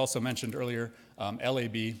here was also mentioned earlier,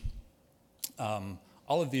 LAB.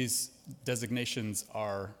 All of these designations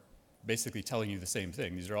are basically telling you the same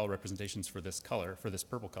thing. These are all representations for this color, for this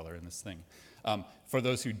purple color in this thing. For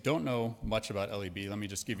those who don't know much about LAB, let me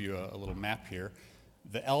just give you a little map here.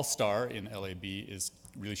 The L star in LAB is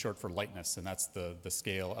really short for lightness, and that's the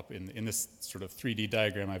scale up in this sort of 3D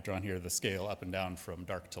diagram I've drawn here, the scale up and down from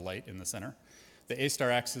dark to light in the center. The A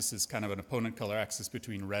star axis is kind of an opponent color axis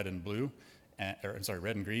between red and blue,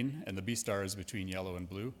 red and green, and the B star is between yellow and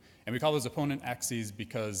blue. And we call those opponent axes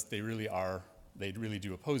because they really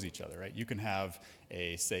do oppose each other, right? You can have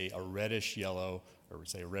say a reddish yellow, or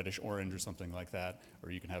say a reddish orange or something like that,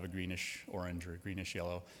 or you can have a greenish orange or a greenish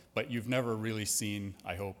yellow, but you've never really seen,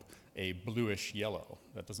 I hope, a bluish yellow.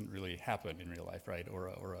 That doesn't really happen in real life, right? Or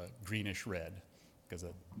a greenish red, because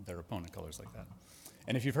they're opponent colors like that.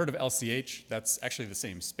 And if you've heard of LCH, that's actually the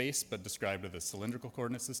same space, but described with a cylindrical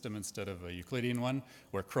coordinate system instead of a Euclidean one,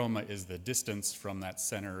 where chroma is the distance from that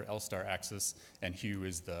center L star axis, and hue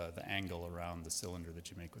is the angle around the cylinder that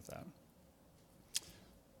you make with that.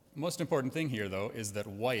 Most important thing here, though, is that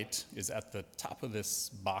white is at the top of this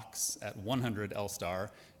box at 100 L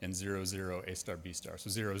star and 0, 0, A star, B star. So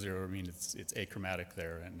 0, 0 means it's achromatic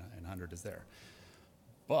there, and 100 is there.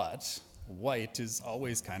 But white is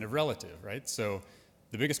always kind of relative, right? So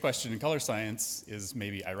the biggest question in color science is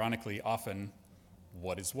maybe ironically often,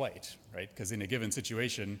 what is white, right? Because in a given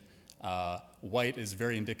situation, white is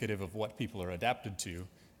very indicative of what people are adapted to.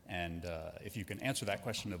 And if you can answer that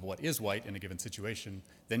question of what is white in a given situation,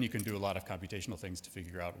 then you can do a lot of computational things to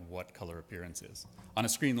figure out what color appearance is. On a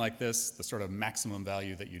screen like this, the sort of maximum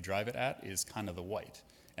value that you drive it at is kind of the white.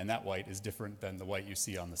 And that white is different than the white you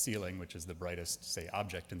see on the ceiling, which is the brightest, say,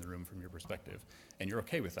 object in the room from your perspective. And you're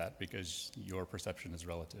okay with that because your perception is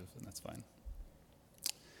relative, and that's fine.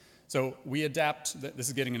 So we adapt, this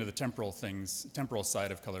is getting into the temporal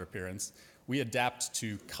side of color appearance. We adapt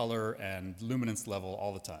to color and luminance level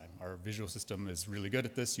all the time. Our visual system is really good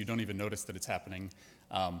at this. You don't even notice that it's happening.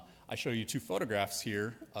 I show you two photographs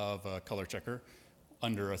here of a color checker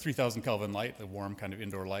under a 3,000 Kelvin light, a warm kind of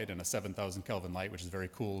indoor light, and a 7,000 Kelvin light, which is very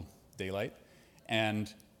cool daylight.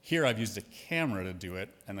 And here I've used a camera to do it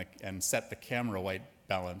and set the camera white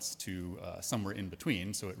balance to somewhere in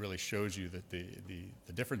between, so it really shows you that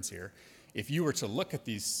the difference here. If you were to look at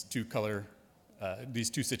these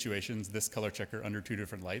two situations, this color checker under two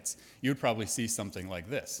different lights, you would probably see something like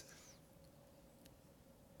this.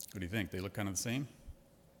 What do you think? They look kind of the same?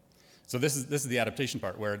 So this is the adaptation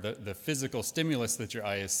part, where the physical stimulus that your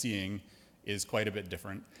eye is seeing is quite a bit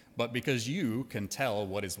different. But because you can tell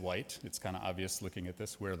what is white, it's kind of obvious looking at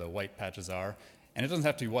this where the white patches are. And it doesn't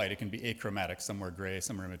have to be white. It can be achromatic, somewhere gray,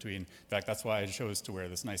 somewhere in between. In fact, that's why I chose to wear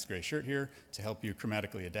this nice gray shirt here, to help you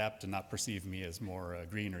chromatically adapt and not perceive me as more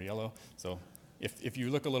green or yellow. So if you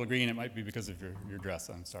look a little green, it might be because of your dress.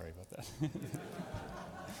 I'm sorry about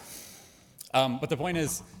that. But the point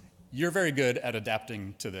is, you're very good at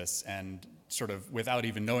adapting to this and sort of, without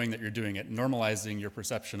even knowing that you're doing it, normalizing your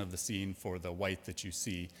perception of the scene for the white that you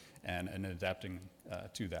see and adapting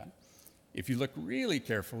to that. If you look really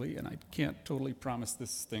carefully, and I can't totally promise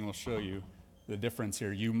this thing will show you the difference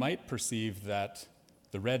here, you might perceive that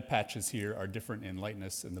the red patches here are different in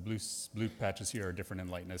lightness and the blue patches here are different in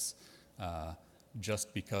lightness,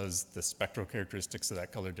 just because the spectral characteristics of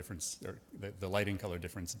that color difference, or the lighting color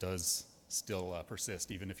difference, does still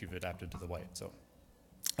persist even if you've adapted to the white. So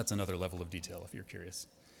that's another level of detail if you're curious.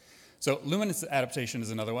 So luminance adaptation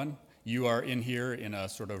is another one. You are in here in a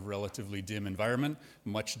sort of relatively dim environment,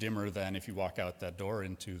 much dimmer than if you walk out that door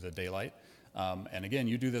into the daylight. And again,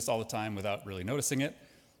 you do this all the time without really noticing it.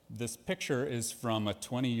 This picture is from a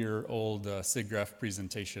 20-year-old SIGGRAPH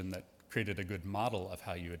presentation that created a good model of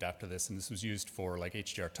how you adapt to this, and this was used for like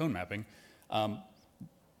HDR tone mapping.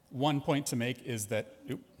 One point to make is that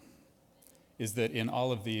in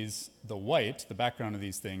all of these, the white, the background of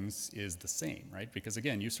these things is the same, right? Because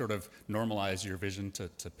again, you sort of normalize your vision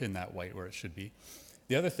to pin that white where it should be.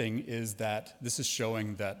 The other thing is that this is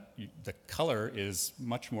showing that the color is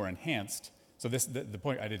much more enhanced. So the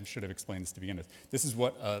point I should have explained this to begin with. This is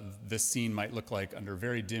what this scene might look like under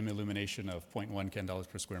very dim illumination of 0.1 candles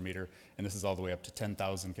per square meter, and this is all the way up to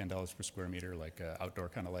 10,000 candles per square meter, like outdoor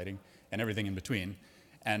kind of lighting, and everything in between.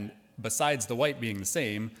 And besides the white being the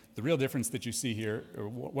same, the real difference that you see here, or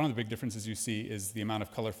one of the big differences you see, is the amount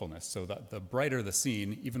of colorfulness. So that the brighter the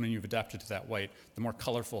scene, even when you've adapted to that white, the more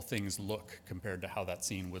colorful things look compared to how that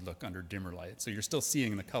scene would look under dimmer light. So you're still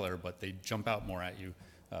seeing the color, but they jump out more at you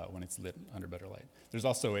when it's lit under better light. There's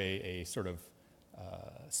also a sort of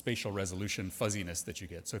spatial resolution fuzziness that you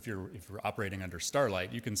get. So if you're operating under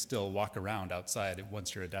starlight, you can still walk around outside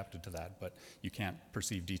once you're adapted to that, but you can't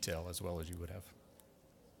perceive detail as well as you would have.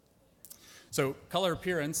 So color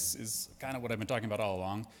appearance is kind of what I've been talking about all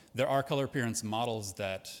along. There are color appearance models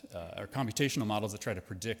that are computational models that try to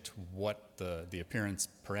predict what the appearance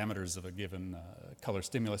parameters of a given color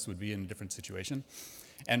stimulus would be in a different situation.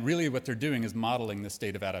 And really what they're doing is modeling the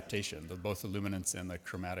state of adaptation, both the luminance and the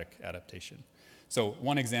chromatic adaptation. So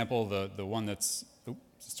one example, the one that's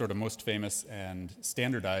sort of most famous and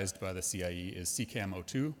standardized by the CIE is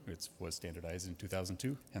CCAM02. It was standardized in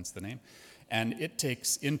 2002, hence the name. And it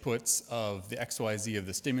takes inputs of the XYZ of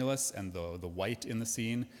the stimulus and the white in the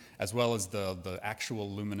scene, as well as the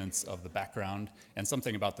actual luminance of the background and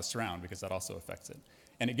something about the surround, because that also affects it.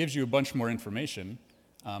 And it gives you a bunch more information.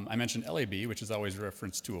 I mentioned LAB, which is always a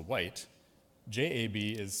reference to a white. JAB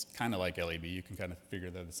is kind of like LAB. You can kind of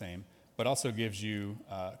figure they're the same, but also gives you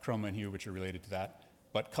chroma and hue, which are related to that,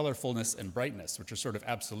 but colorfulness and brightness, which are sort of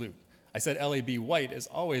absolute. I said LAB white is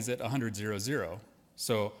always at 100/00.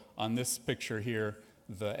 So on this picture here,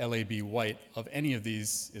 the LAB white of any of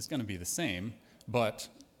these is going to be the same, but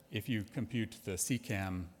if you compute the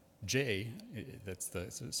CCAM J, that's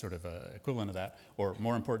the sort of equivalent of that, or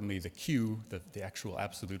more importantly, the Q, the actual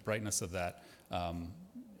absolute brightness of that,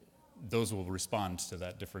 those will respond to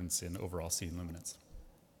that difference in overall scene luminance.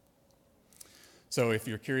 So if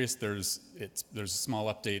you're curious, there's a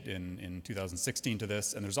small update in 2016 to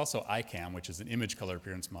this, and there's also ICAM, which is an image color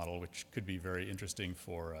appearance model, which could be very interesting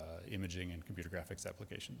for imaging and computer graphics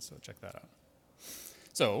applications, so check that out.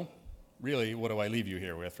 So really, what do I leave you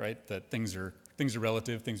here with, right? That things are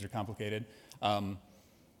relative, things are complicated.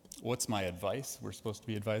 What's my advice? We're supposed to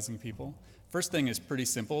be advising people. First thing is pretty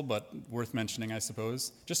simple, but worth mentioning, I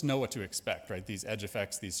suppose. Just know what to expect, right? These edge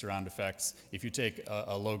effects, these surround effects. If you take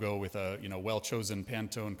a logo with a well-chosen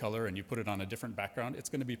Pantone color and you put it on a different background, it's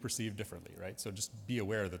going to be perceived differently, right? So just be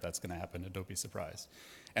aware that that's going to happen and don't be surprised.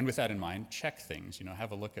 And with that in mind, check things.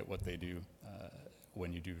 Have a look at what they do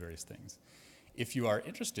when you do various things. If you are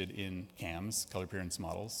interested in CAMs, color appearance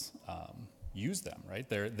models, use them, right?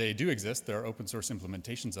 They do exist. There are open source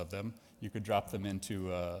implementations of them. You could drop them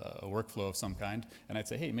into a workflow of some kind, and I'd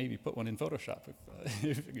say, hey, maybe put one in Photoshop,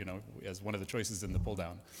 if as one of the choices in the pull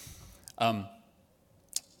down.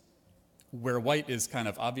 Where white is kind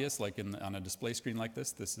of obvious, like on a display screen like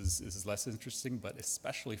this is less interesting, but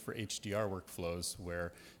especially for HDR workflows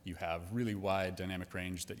where you have really wide dynamic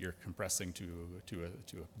range that you're compressing to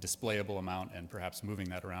a displayable amount and perhaps moving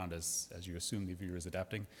that around as you assume the viewer is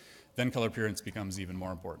adapting, then color appearance becomes even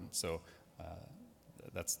more important. So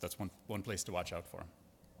that's one place to watch out for.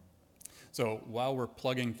 So while we're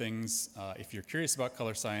plugging things, if you're curious about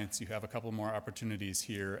color science, you have a couple more opportunities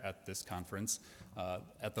here at this conference.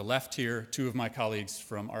 At the left here, two of my colleagues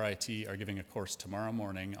from RIT are giving a course tomorrow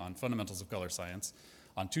morning on fundamentals of color science.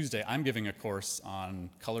 On Tuesday, I'm giving a course on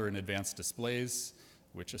color in advanced displays,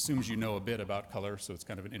 which assumes you know a bit about color, so it's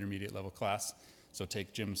kind of an intermediate level class. So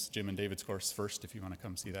take Jim and David's course first if you want to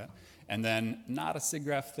come see that. And then, not a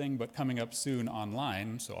SIGGRAPH thing, but coming up soon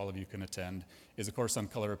online, so all of you can attend, is a course on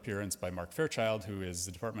color appearance by Mark Fairchild, who is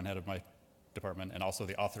the department head of my department and also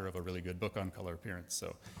the author of a really good book on color appearance.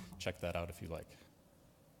 So check that out if you like.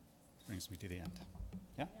 Brings me to the end.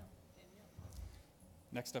 Yeah?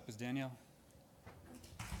 Next up is Danielle.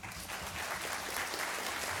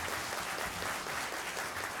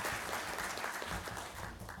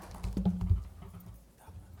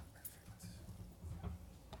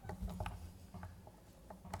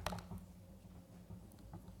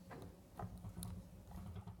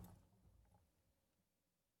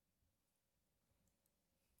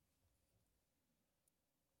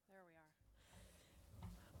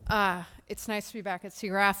 It's nice to be back at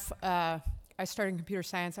CRAF. I started in computer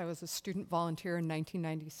science. I was a student volunteer in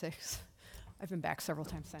 1996. I've been back several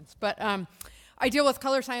times since. But I deal with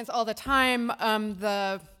color science all the time.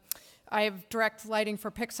 I have direct lighting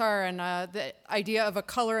for Pixar, and the idea of a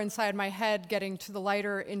color inside my head getting to the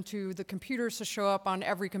lighter into the computers to show up on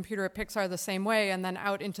every computer at Pixar the same way, and then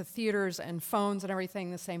out into theaters and phones and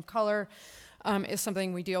everything the same color is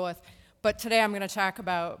something we deal with. But today I'm going to talk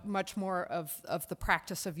about much more of the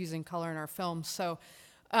practice of using color in our films. So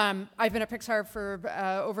I've been at Pixar for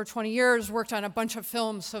over 20 years, worked on a bunch of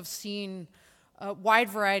films, so I've seen a wide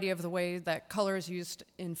variety of the way that color is used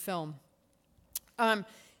in film.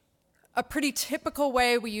 A pretty typical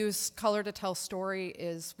way we use color to tell story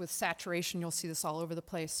is with saturation. You'll see this all over the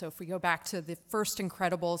place. So if we go back to the first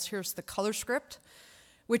Incredibles, here's the color script,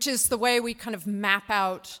 which is the way we kind of map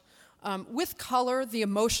out, with color, the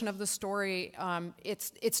emotion of the story.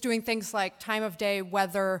 It's doing things like time of day,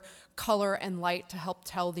 weather, color, and light to help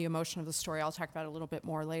tell the emotion of the story. I'll talk about it a little bit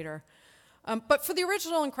more later. But for the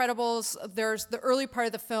original Incredibles, there's the early part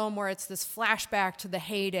of the film where it's this flashback to the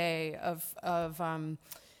heyday of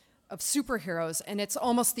superheroes, and it's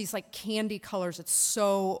almost these like candy colors. It's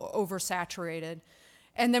so oversaturated.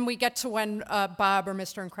 And then we get to when Bob, or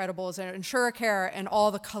Mr. Incredible, is in Insuricare, and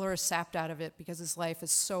all the color is sapped out of it because his life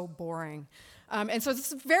is so boring. And so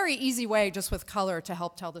it's a very easy way, just with color, to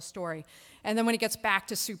help tell the story. And then when he gets back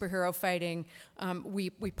to superhero fighting, we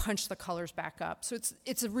punch the colors back up. So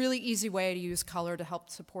it's a really easy way to use color to help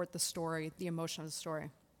support the story, the emotion of the story.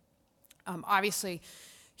 Obviously,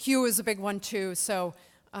 hue is a big one too. So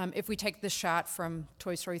if we take this shot from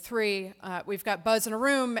Toy Story 3, we've got Buzz in a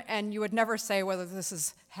room, and you would never say whether this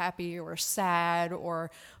is happy or sad, or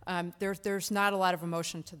there's not a lot of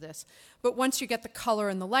emotion to this. But once you get the color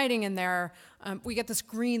and the lighting in there, we get this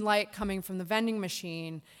green light coming from the vending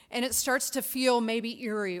machine, and it starts to feel maybe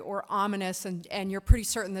eerie or ominous, and you're pretty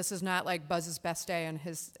certain this is not like Buzz's best day in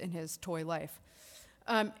his toy life.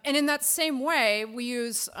 And in that same way, we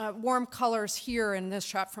use warm colors here in this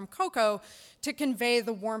shot from Coco to convey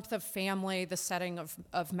the warmth of family, the setting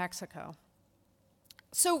of Mexico.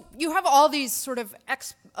 So you have all these sort of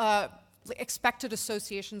expected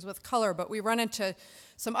associations with color, but we run into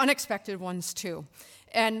some unexpected ones too.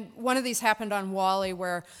 And one of these happened on WALL-E,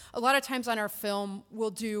 where a lot of times on our film,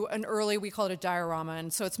 we'll do an early, we call it a diorama,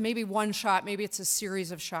 and so it's maybe one shot, maybe it's a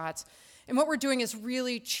series of shots. And what we're doing is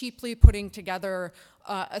really cheaply putting together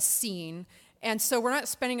a scene. And so we're not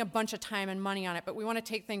spending a bunch of time and money on it, but we want to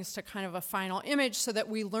take things to kind of a final image so that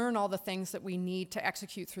we learn all the things that we need to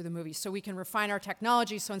execute through the movie. So we can refine our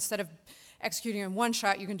technology, so instead of executing in one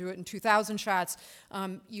shot, you can do it in 2,000 shots.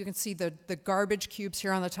 You can see the garbage cubes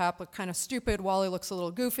here on the top look kind of stupid. WALL-E looks a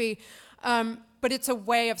little goofy. But it's a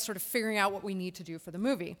way of sort of figuring out what we need to do for the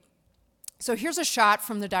movie. So here's a shot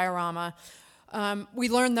from the diorama. We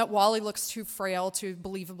learned that WALL-E looks too frail to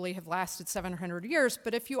believably have lasted 700 years,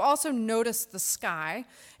 but if you also notice the sky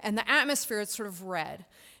and the atmosphere, it's sort of red.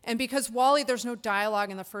 And because WALL-E, there's no dialogue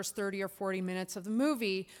in the first 30 or 40 minutes of the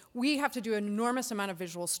movie, we have to do an enormous amount of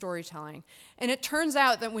visual storytelling. And it turns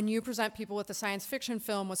out that when you present people with a science fiction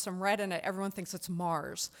film with some red in it, everyone thinks it's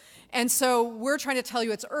Mars. And so we're trying to tell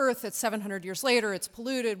you it's Earth, it's 700 years later, it's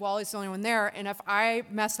polluted, WALL-E's the only one there, and if I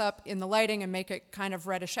mess up in the lighting and make it kind of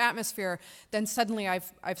reddish atmosphere, then suddenly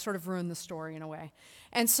I've sort of ruined the story in a way.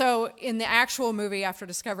 And so in the actual movie, after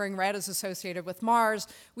discovering red is associated with Mars,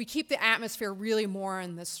 we keep the atmosphere really more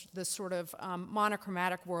in this sort of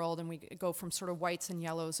monochromatic world, and we go from sort of whites and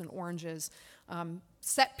yellows and oranges.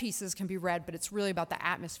 Set pieces can be red, but it's really about the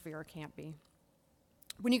atmosphere, it can't be.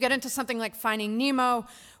 When you get into something like Finding Nemo,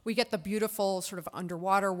 we get the beautiful sort of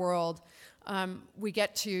underwater world. We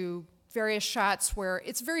get to various shots where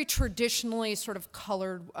it's very traditionally sort of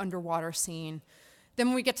colored underwater scene. Then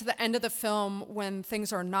when we get to the end of the film, when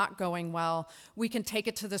things are not going well, we can take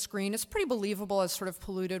it to the screen. It's pretty believable as sort of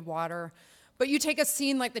polluted water. But you take a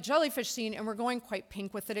scene like the jellyfish scene, and we're going quite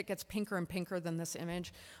pink with it. It gets pinker and pinker than this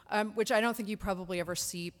image, which I don't think you probably ever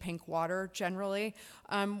see pink water generally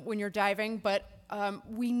when you're diving. But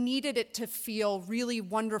we needed it to feel really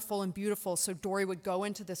wonderful and beautiful, so Dory would go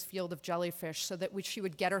into this field of jellyfish so that she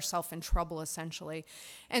would get herself in trouble, essentially.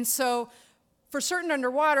 And so for certain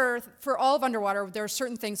underwater, for all of underwater, there are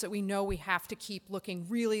certain things that we know we have to keep looking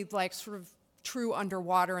really like sort of true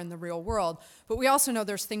underwater in the real world. But we also know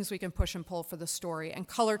there's things we can push and pull for the story. And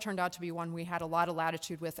color turned out to be one we had a lot of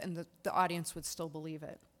latitude with, and the audience would still believe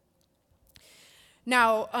it.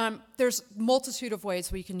 Now, there's a multitude of ways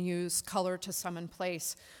we can use color to summon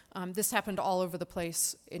place. This happened all over the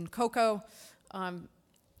place in Coco.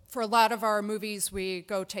 For a lot of our movies, we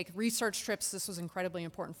go take research trips. This was incredibly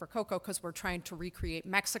important for Coco because we're trying to recreate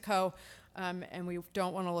Mexico, and we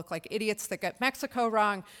don't want to look like idiots that get Mexico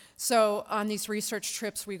wrong. So on these research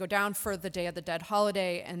trips, we go down for the Day of the Dead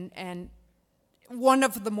holiday, and one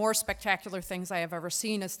of the more spectacular things I have ever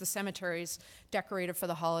seen is the cemeteries decorated for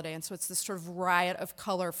the holiday. And so it's this sort of riot of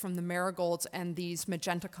color from the marigolds and these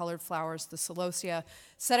magenta-colored flowers, the celosia,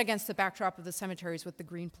 set against the backdrop of the cemeteries with the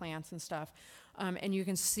green plants and stuff. And you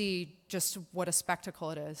can see just what a spectacle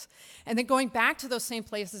it is. And then going back to those same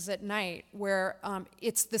places at night where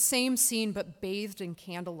it's the same scene but bathed in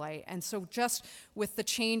candlelight. And so just with the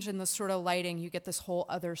change in the sort of lighting, you get this whole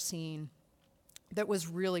other scene that was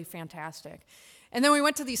really fantastic. And then we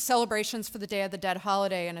went to these celebrations for the Day of the Dead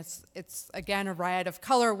holiday, and it's again a riot of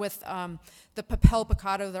color with the papel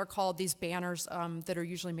picado, they're called, these banners that are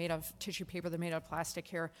usually made of tissue paper, they're made out of plastic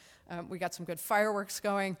here. We got some good fireworks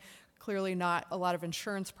going, clearly not a lot of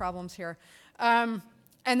insurance problems here. And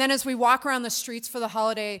then as we walk around the streets for the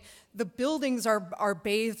holiday, the buildings are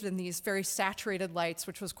bathed in these very saturated lights,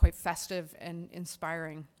 which was quite festive and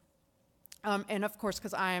inspiring. And of course,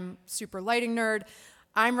 because I'm super lighting nerd,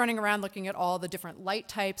 I'm running around looking at all the different light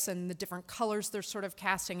types and the different colors they're sort of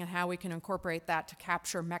casting and how we can incorporate that to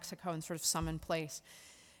capture Mexico and sort of some in place.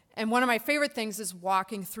 And one of my favorite things is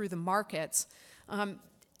walking through the markets.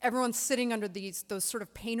 Everyone's sitting under those sort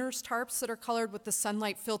of painter's tarps that are colored with the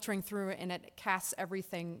sunlight filtering through, and it casts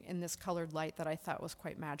everything in this colored light that I thought was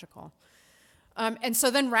quite magical. And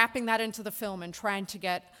so then wrapping that into the film and trying to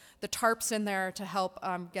get the tarps in there to help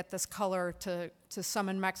get this color to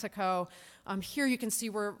summon Mexico. Here you can see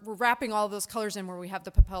we're wrapping all of those colors in where we have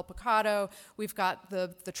the papel picado, we've got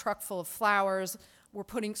the truck full of flowers, we're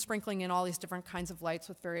sprinkling in all these different kinds of lights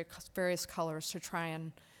with various colors to try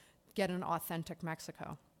and get an authentic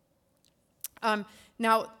Mexico.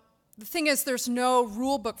 Now, the thing is, there's no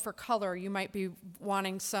rule book for color. You might be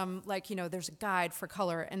wanting some, there's a guide for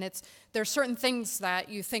color, and there's certain things that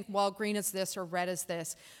you think, well, green is this or red is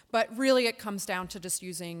this, but really it comes down to just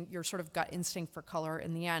using your sort of gut instinct for color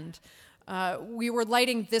in the end. We were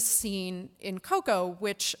lighting this scene in Coco,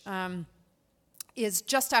 which is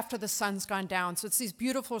just after the sun's gone down. So it's these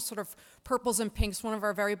beautiful sort of purples and pinks. One of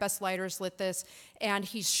our very best lighters lit this, and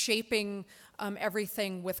he's shaping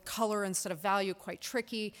everything with color instead of value, quite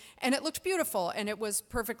tricky. And it looked beautiful, and it was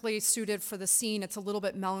perfectly suited for the scene. It's a little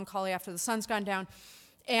bit melancholy after the sun's gone down.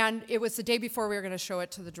 And it was the day before we were going to show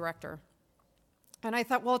it to the director. And I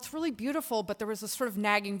thought, well, it's really beautiful, but there was a sort of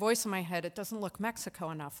nagging voice in my head. It doesn't look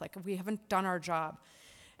Mexico enough. Like, we haven't done our job.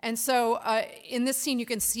 And so in this scene, you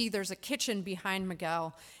can see there's a kitchen behind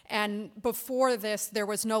Miguel. And before this, there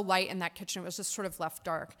was no light in that kitchen. It was just sort of left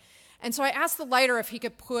dark. And so I asked the lighter if he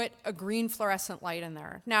could put a green fluorescent light in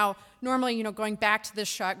there. Now, normally, going back to this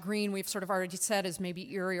shot, green, we've sort of already said, is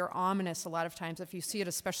maybe eerie or ominous a lot of times if you see it,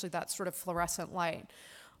 especially that sort of fluorescent light.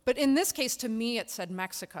 But in this case, to me, it said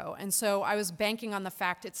Mexico. And so I was banking on the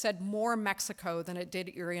fact it said more Mexico than it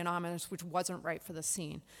did eerie and ominous, which wasn't right for the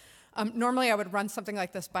scene. Normally, I would run something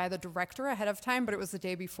like this by the director ahead of time, but it was the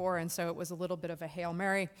day before, and so it was a little bit of a Hail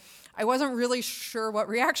Mary. I wasn't really sure what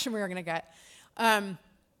reaction we were going to get.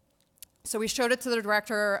 So we showed it to the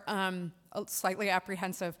director, slightly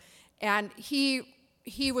apprehensive, and he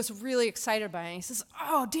was really excited by it. He says,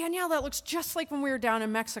 "Oh, Danielle, that looks just like when we were down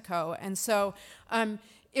in Mexico." And so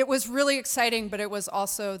it was really exciting, but it was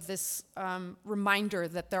also this reminder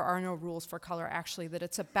that there are no rules for color, actually, that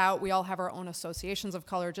it's about, we all have our own associations of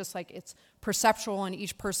color, just like it's perceptual and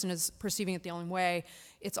each person is perceiving it the own way,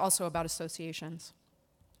 it's also about associations.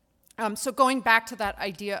 So going back to that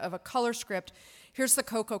idea of a color script, here's the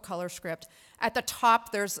Coco color script. At the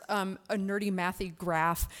top, there's a nerdy, mathy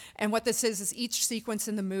graph. And what this is each sequence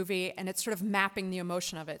in the movie, and it's sort of mapping the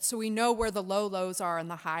emotion of it. So we know where the low lows are and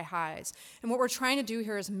the high highs. And what we're trying to do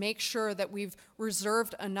here is make sure that we've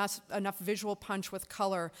reserved enough visual punch with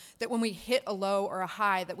color that when we hit a low or a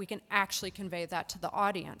high, that we can actually convey that to the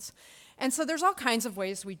audience. And so there's all kinds of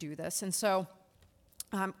ways we do this. And so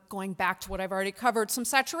going back to what I've already covered, some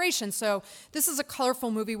saturation. So this is a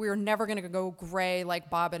colorful movie. We were never going to go gray like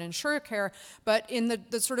Bobbin and Shirk hair, but in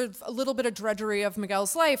the sort of a little bit of drudgery of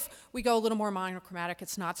Miguel's life, we go a little more monochromatic.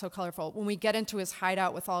 It's not so colorful. When we get into his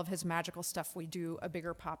hideout with all of his magical stuff, we do a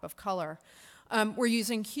bigger pop of color. We're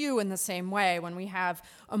using hue in the same way. When we have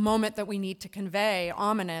a moment that we need to convey,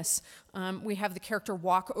 ominous, we have the character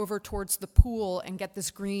walk over towards the pool and get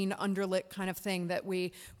this green underlit kind of thing that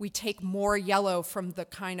we take more yellow from the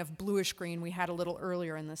kind of bluish green we had a little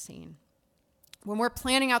earlier in the scene. When we're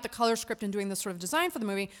planning out the color script and doing this sort of design for the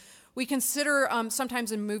movie, We consider,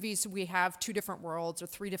 sometimes in movies we have 2 different worlds or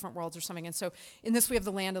 3 different worlds or something, and so in this we have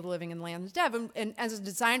the land of the living and the land of the dead, and as a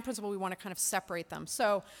design principle we want to kind of separate them.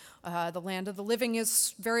 So the land of the living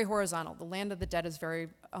is very horizontal, the land of the dead is very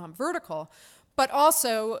vertical, but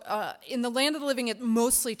also in the land of the living it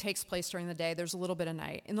mostly takes place during the day, there's a little bit of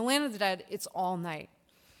night. In the land of the dead it's all night.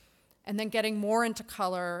 And then getting more into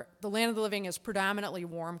color, the land of the living is predominantly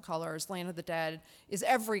warm colors, land of the dead is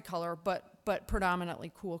every color, but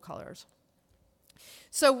predominantly cool colors.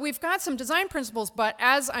 So we've got some design principles, but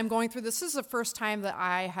as I'm going through this is the first time that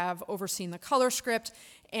I have overseen the color script,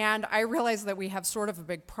 and I realize that we have sort of a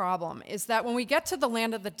big problem, is that when we get to the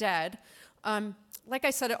land of the dead, like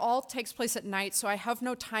I said, it all takes place at night, so I have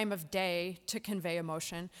no time of day to convey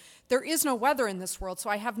emotion. There is no weather in this world, so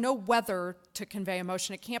I have no weather to convey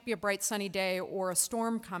emotion. It can't be a bright sunny day or a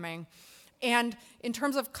storm coming. And in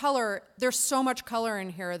terms of color, there's so much color in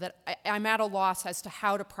here that I'm at a loss as to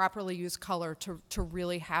how to properly use color to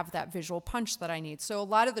really have that visual punch that I need. So a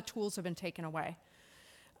lot of the tools have been taken away.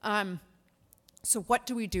 So what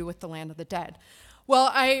do we do with the land of the dead? Well,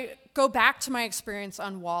 I go back to my experience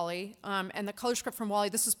on WALL-E, and the color script from WALL-E,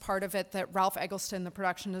 this is part of it that Ralph Eggleston, the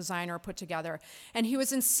production designer, put together. And he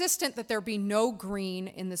was insistent that there be no green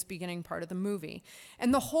in this beginning part of the movie.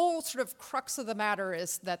 And the whole sort of crux of the matter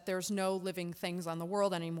is that there's no living things on the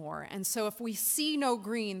world anymore. And so if we see no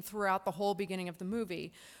green throughout the whole beginning of the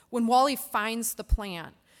movie, when WALL-E finds the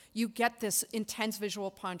plant, you get this intense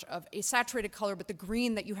visual punch of a saturated color, but the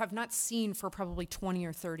green that you have not seen for probably 20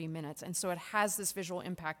 or 30 minutes. And so it has this visual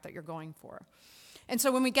impact that you're going for. And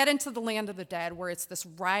so when we get into the land of the dead, where it's this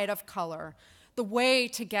riot of color, the way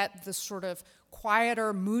to get this sort of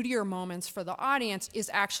quieter, moodier moments for the audience is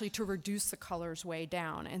actually to reduce the colors way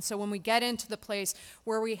down. And so when we get into the place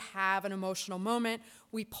where we have an emotional moment,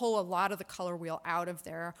 we pull a lot of the color wheel out of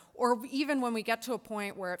there. Or even when we get to a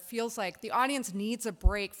point where it feels like the audience needs a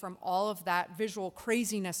break from all of that visual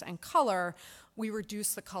craziness and color, we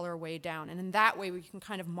reduce the color way down. And in that way, we can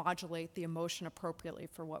kind of modulate the emotion appropriately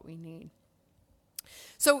for what we need.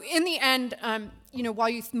 So in the end, while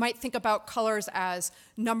you might think about colors as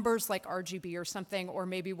numbers like RGB or something, or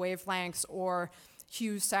maybe wavelengths or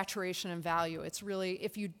hue, saturation, and value, it's really,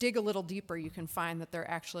 if you dig a little deeper, you can find that they're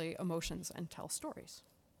actually emotions and tell stories.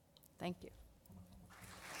 Thank you.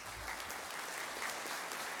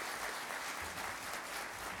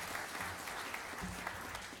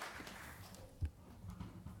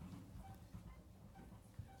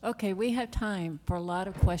 Okay, we have time for a lot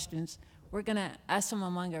of questions. We're going to ask them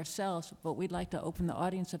among ourselves, but we'd like to open the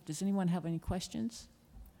audience up. Does anyone have any questions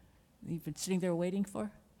you've been sitting there waiting for?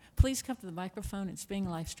 Please come to the microphone. It's being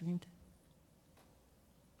live streamed.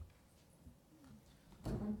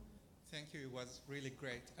 Thank you. It was really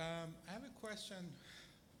great. I have a question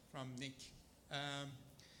from Nick.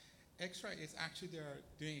 X-Rite is actually, they're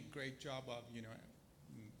doing a great job of,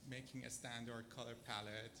 making a standard color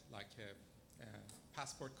palette, like a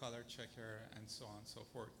passport color checker and so on and so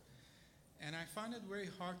forth. And I found it very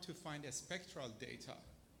hard to find a spectral data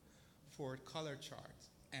for color charts.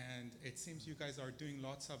 And it seems you guys are doing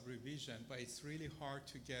lots of revision, but it's really hard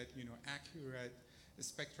to get, accurate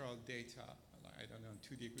spectral data, I don't know,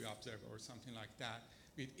 2-degree observer or something like that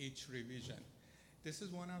with each revision. This is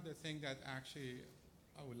one of the things that actually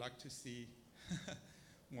I would like to see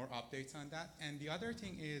more updates on that. And the other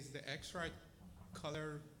thing is the X-Rite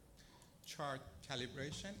color chart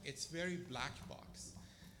calibration. It's very black box.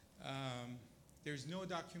 There's no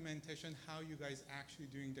documentation how you guys actually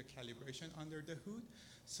doing the calibration under the hood.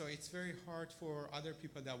 So it's very hard for other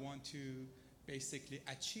people that want to basically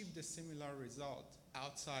achieve the similar result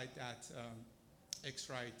outside that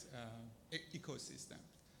X-Rite ecosystem.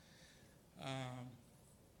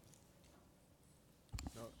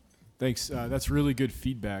 Thanks. That's really good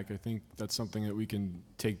feedback. I think that's something that we can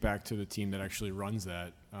take back to the team that actually runs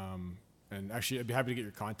that. And actually, I'd be happy to get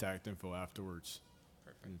your contact info afterwards.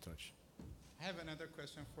 Perfect. In touch. I have another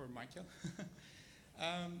question for Michael.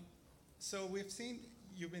 So we've seen,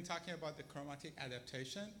 you've been talking about the chromatic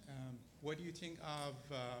adaptation. What do you think of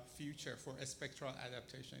future for a spectral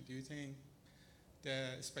adaptation? Do you think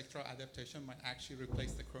the spectral adaptation might actually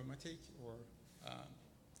replace the chromatic,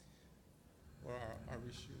 or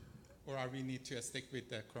are we need to stick with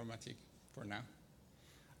the chromatic for now?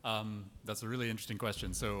 That's a really interesting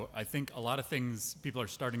question. So I think a lot of things, people are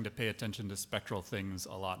starting to pay attention to spectral things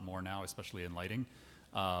a lot more now, especially in lighting.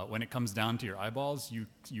 When it comes down to your eyeballs, you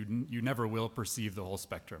never will perceive the whole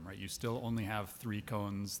spectrum, right? You still only have 3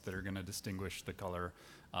 cones that are going to distinguish the color.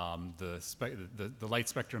 The light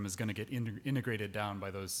spectrum is going to get integrated down by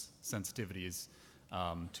those sensitivities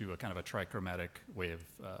to a kind of a trichromatic way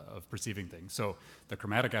of perceiving things. So the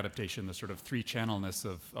chromatic adaptation, the sort of three-channelness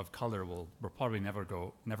of color will probably never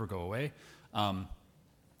go away.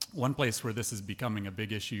 One place where this is becoming a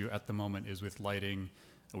big issue at the moment is with lighting,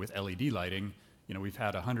 with LED lighting. You know, we've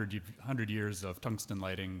had 100 years of tungsten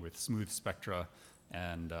lighting with smooth spectra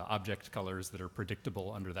and object colors that are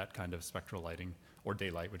predictable under that kind of spectral lighting, or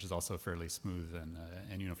daylight, which is also fairly smooth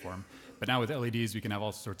and uniform. But now with LEDs, we can have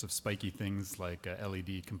all sorts of spiky things like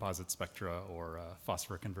LED composite spectra or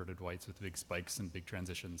phosphor converted whites with big spikes and big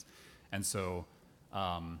transitions. And so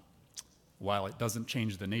while it doesn't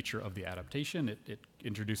change the nature of the adaptation, it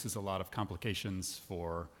introduces a lot of complications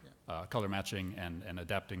for color matching and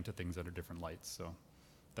adapting to things under different lights. So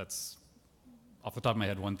that's, off the top of my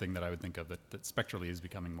head, one thing that I would think of that spectrally is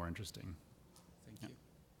becoming more interesting. Thank you.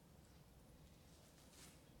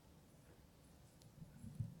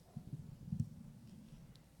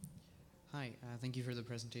 Hi, thank you for the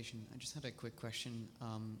presentation. I just had a quick question.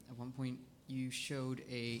 At one point, you showed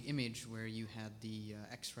a image where you had the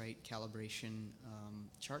X-Rite calibration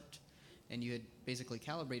chart, and you had basically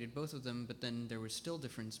calibrated both of them, but then there was still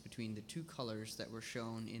difference between the two colors that were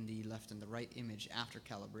shown in the left and the right image after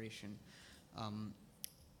calibration.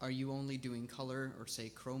 Are you only doing color or say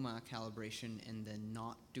chroma calibration and then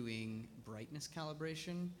not doing brightness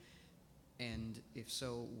calibration? And if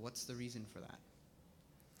so, what's the reason for that?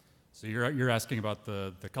 So you're asking about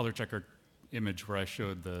the color checker image where I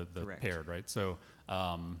showed the paired, right? So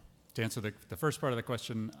to answer the first part of the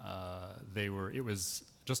question, it was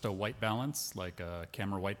just a white balance, like a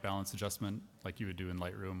camera white balance adjustment, like you would do in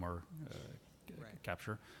Lightroom or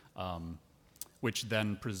Capture, which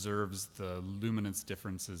then preserves the luminance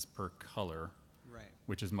differences per color,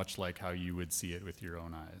 which is much like how you would see it with your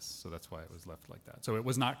own eyes. So that's why it was left like that. So it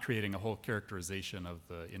was not creating a whole characterization of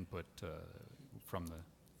the input from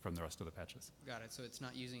the rest of the patches. Got it. So it's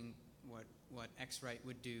not using what X-Rite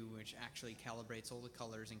would do, which actually calibrates all the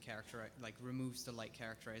colors and removes the light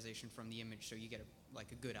characterization from the image, so you get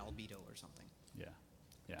a good albedo or something. Yeah.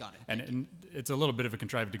 Got it. And it's a little bit of a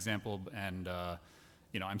contrived example, and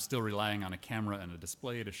I'm still relying on a camera and a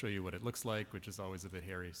display to show you what it looks like, which is always a bit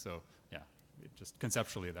hairy. So yeah, just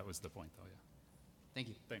conceptually that was the point, though. Yeah. Thank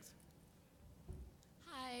you. Thanks.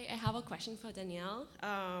 Hi, I have a question for Danielle.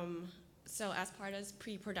 So as part of this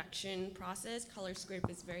pre-production process, color script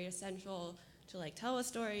is very essential to tell a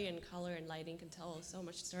story, and color and lighting can tell so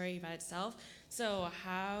much story by itself. So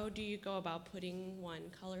how do you go about putting one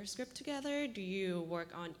color script together? Do you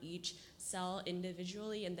work on each cell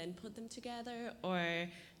individually and then put them together? Or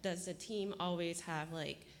does the team always have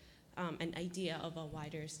an idea of a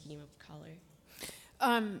wider scheme of color?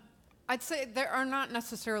 I'd say there are not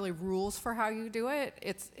necessarily rules for how you do it.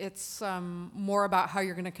 It's more about how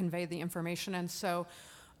you're going to convey the information. And so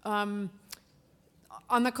on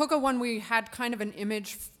the Coco one, we had kind of an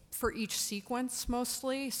image for each sequence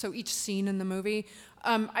mostly, so each scene in the movie.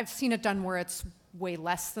 I've seen it done where it's way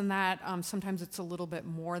less than that. Sometimes it's a little bit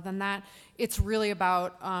more than that. It's really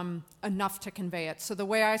about enough to convey it. So the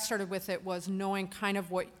way I started with it was knowing kind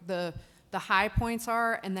of what the high points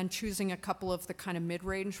are, and then choosing a couple of the kind of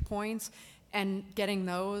mid-range points and getting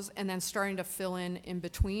those, and then starting to fill in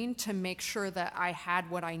between to make sure that I had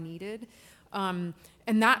what I needed. And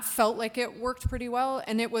that felt like it worked pretty well.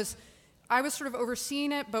 And I was sort of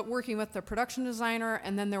overseeing it, but working with the production designer,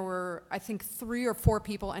 and then there were, I think, 3 or 4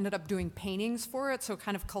 people ended up doing paintings for it, so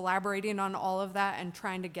kind of collaborating on all of that and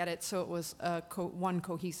trying to get it so it was one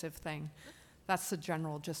cohesive thing. That's the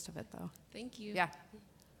general gist of it, though. Thank you. Yeah.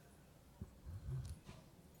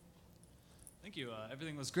 Thank you.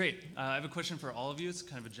 Everything was great. I have a question for all of you. It's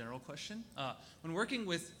kind of a general question. When working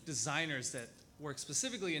with designers that work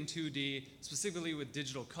specifically in 2D, specifically with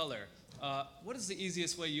digital color, what is the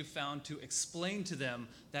easiest way you found to explain to them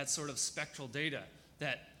that sort of spectral data?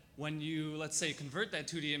 That when you, let's say, convert that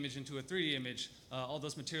 2D image into a 3D image, all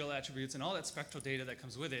those material attributes and all that spectral data that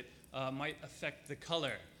comes with it might affect the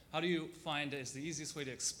color. How do you find is the easiest way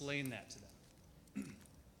to explain that to them?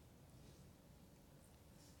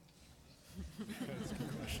 That's a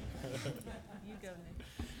good question. You go,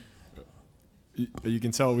 Nick. You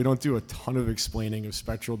can tell we don't do a ton of explaining of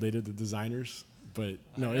spectral data to designers, but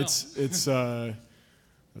no, it's that's a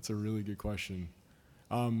really good question.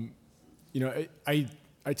 I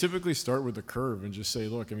typically start with the curve and just say,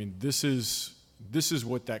 look, I mean, this is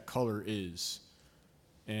what that color is,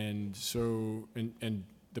 and so and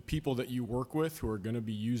the people that you work with who are going to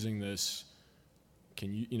be using this.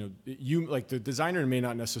 You like the designer may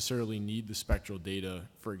not necessarily need the spectral data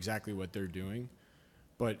for exactly what they're doing,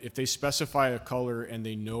 but if they specify a color and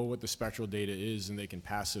they know what the spectral data is and they can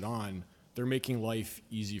pass it on, they're making life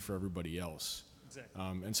easy for everybody else. Exactly.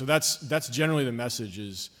 And so that's generally the message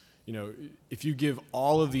is, you know, if you give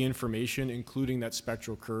all of the information, including that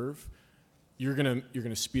spectral curve, you're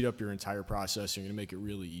gonna speed up your entire process. You're gonna make it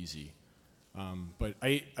really easy. But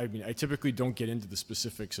I mean, I typically don't get into the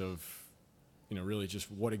specifics of, you know, really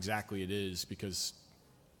just what exactly it is because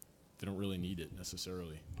they don't really need it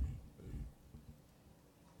necessarily.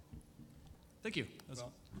 Thank you.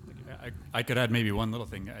 I could add maybe one little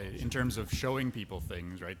thing. In terms of showing people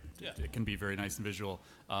things, right? Yeah. It can be very nice and visual.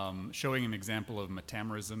 Showing an example of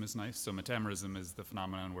metamerism is nice. So metamerism is the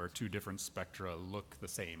phenomenon where two different spectra look the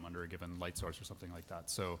same under a given light source or something like that.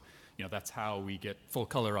 So, you know, that's how we get full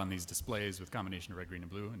color on these displays with combination of red, green,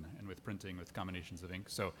 and blue, and with printing with combinations of ink.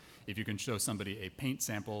 So if you can show somebody a paint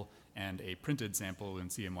sample and a printed sample in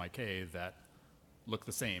CMYK that look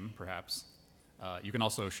the same, perhaps, you can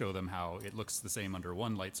also show them how it looks the same under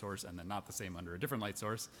one light source and then not the same under a different light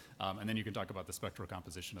source. And then you can talk about the spectral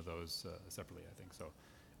composition of those separately, I think. So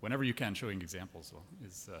whenever you can, showing examples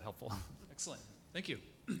is helpful. Excellent. Thank you.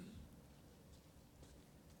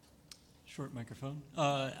 Short microphone.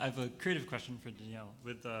 I have a creative question for Danielle.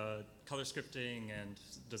 With color scripting and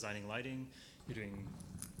designing lighting, you're doing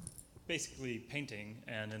basically painting,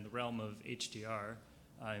 and in the realm of HDR,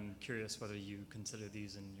 I'm curious whether you consider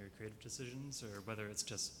these in your creative decisions, or whether it's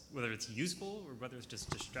useful, or whether it's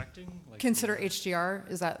just distracting. Like Consider HDR,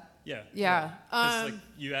 is that? Yeah. Yeah. Like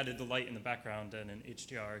you added the light in the background, and in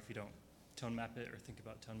HDR, if you don't tone map it or think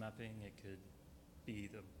about tone mapping, it could be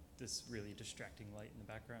this really distracting light in the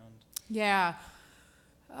background. Yeah.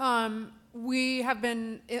 We have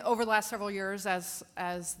been, over the last several years, as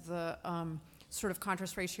the sort of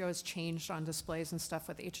contrast ratio has changed on displays and stuff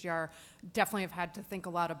with HDR, definitely have had to think a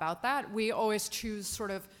lot about that. We always choose sort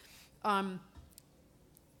of,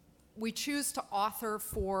 we choose to author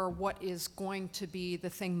for what is going to be the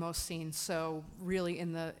thing most seen, so really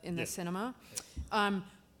in the cinema.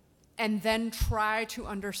 And then try to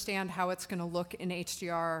understand how it's gonna look in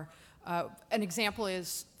HDR. An example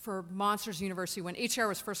is for Monsters University, when HDR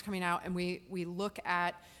was first coming out, and we look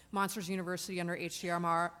at Monsters University under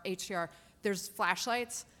HDR, there's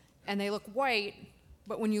flashlights, and they look white,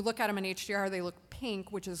 but when you look at them in HDR, they look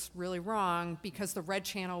pink, which is really wrong because the red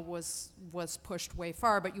channel was pushed way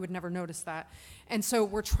far, but you would never notice that. And so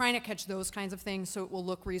we're trying to catch those kinds of things so it will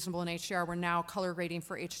look reasonable in HDR. We're now color grading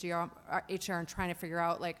for HDR and trying to figure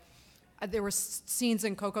out, like, there were scenes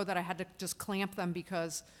in Coco that I had to just clamp them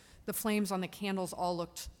because the flames on the candles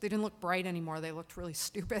they didn't look bright anymore. They looked really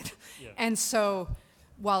stupid. Yeah. And so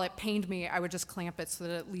while it pained me, I would just clamp it so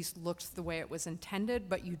that it at least looked the way it was intended,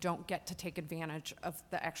 but you don't get to take advantage of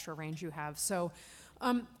the extra range you have. So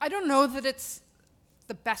I don't know that it's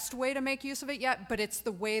the best way to make use of it yet, but it's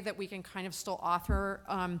the way that we can kind of still author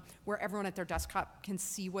where everyone at their desktop can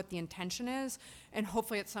see what the intention is. And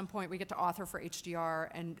hopefully at some point we get to author for HDR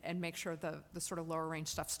and make sure the sort of lower range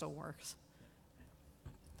stuff still works.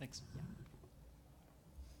 Thanks.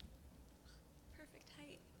 Perfect.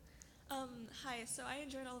 Hi. Hi. So I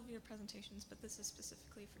enjoyed all of your presentations, but this is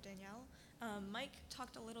specifically for Danielle. Mike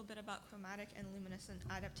talked a little bit about chromatic and luminescent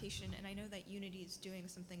adaptation, and I know that Unity is doing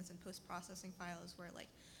some things in post-processing files where, like,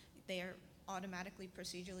 they are automatically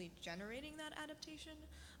procedurally generating that adaptation.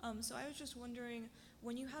 So I was just wondering,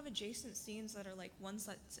 when you have adjacent scenes that are like one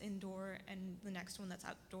that's indoor and the next one that's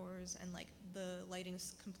outdoors, and like the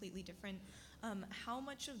lighting's completely different, how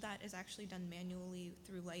much of that is actually done manually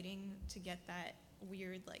through lighting to get that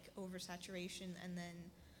weird like oversaturation and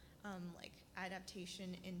then like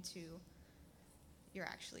adaptation into you're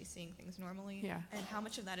actually seeing things normally? Yeah. And how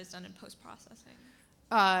much of that is done in post-processing?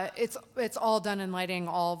 It's all done in lighting,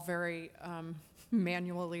 all very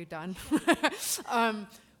manually done.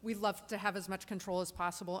 We love to have as much control as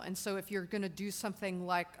possible, and so if you're going to do something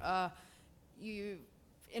like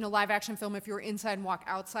in a live action film, if you're inside and walk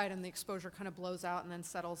outside and the exposure kind of blows out and then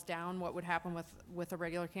settles down, what would happen with a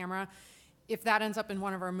regular camera? If that ends up in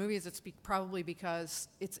one of our movies, it's probably because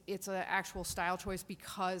it's an actual style choice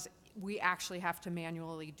because we actually have to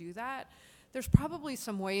manually do that. There's probably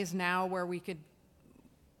some ways now where we could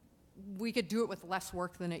do it with less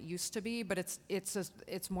work than it used to be, but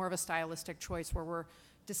it's more of a stylistic choice where we're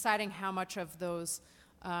deciding how much of those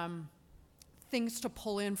things to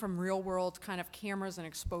pull in from real world kind of cameras and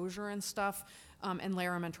exposure and stuff and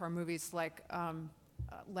layer them into our movies, like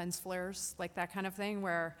lens flares, like that kind of thing,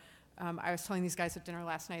 where I was telling these guys at dinner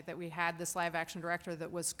last night that we had this live action director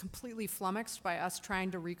that was completely flummoxed by us trying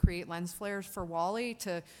to recreate lens flares for WALL-E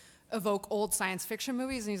to evoke old science fiction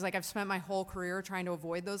movies, and he's like, I've spent my whole career trying to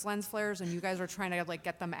avoid those lens flares, and you guys are trying to like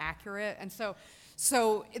get them accurate. And so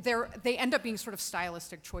they end up being sort of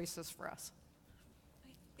stylistic choices for us.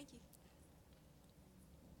 Thank you.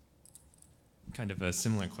 kind of a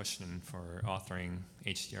similar question for authoring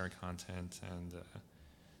HDR content, and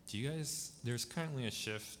do you guys, there's currently a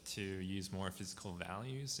shift to use more physical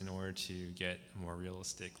values in order to get more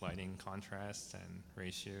realistic lighting contrast and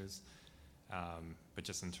ratios, but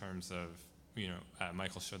just in terms of,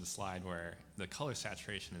 Michael showed the slide where the color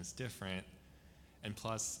saturation is different, and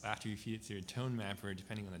plus after you feed it through a tone mapper,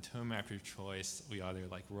 depending on the tone mapper choice, we either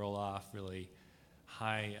like roll off really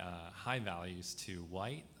high values to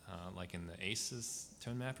white, like in the ACES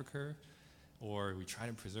tone mapper curve, or we try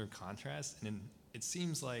to preserve contrast. And it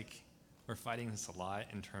seems like we're fighting this a lot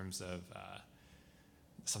in terms of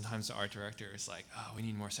sometimes the art director is like, oh, we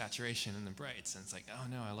need more saturation in the brights, and it's like, oh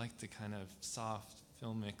no, I like the kind of soft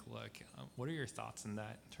filmic look. What are your thoughts on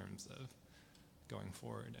that in terms of going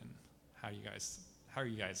forward, and how are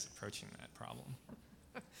you guys approaching that problem?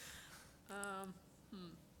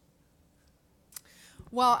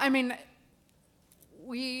 Well, I mean,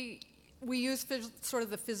 we use sort of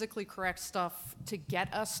the physically correct stuff to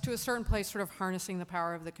get us to a certain place, sort of harnessing the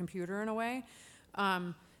power of the computer in a way,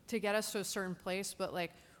 to get us to a certain place. But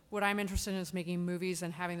like, what I'm interested in is making movies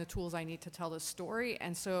and having the tools I need to tell the story,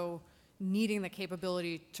 and so needing the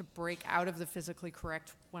capability to break out of the physically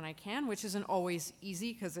correct when I can, which isn't always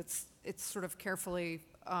easy because it's sort of carefully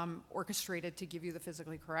orchestrated to give you the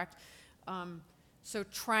physically correct. So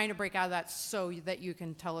trying to break out of that so that you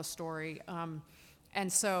can tell a story.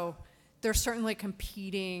 And so there's certainly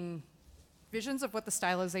competing visions of what the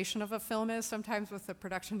stylization of a film is, sometimes with a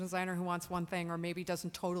production designer who wants one thing or maybe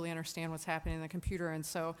doesn't totally understand what's happening in the computer. And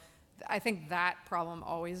so I think that problem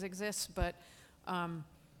always exists, but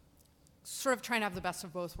sort of trying to have the best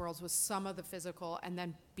of both worlds with some of the physical and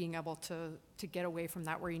then being able to get away from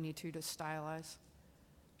that where you need to stylize.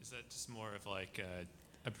 Is that just more of like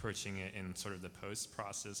approaching it in sort of the post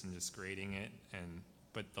process and just grading it,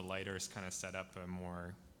 but the lighters kind of set up a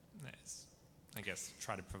more, I guess,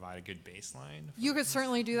 try to provide a good baseline? You could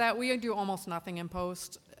certainly do that. We do almost nothing in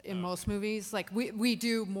post in most movies. Like we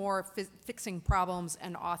do more fixing problems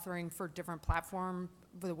and authoring for different platform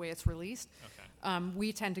the way it's released. Okay.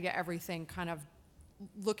 We tend to get everything kind of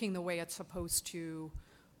looking the way it's supposed to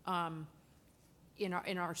in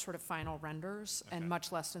our sort of final renders, and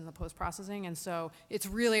much less in the post-processing. And so it's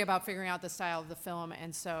really about figuring out the style of the film,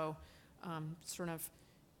 and so sort of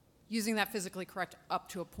using that physically correct up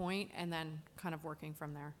to a point and then kind of working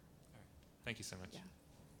from there. All right. Thank you so much. Yeah.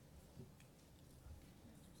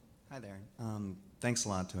 Hi there. Thanks a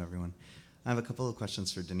lot to everyone. I have a couple of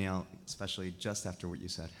questions for Danielle, especially just after what you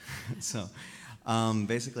said. So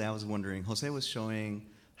basically I was wondering, Jose was showing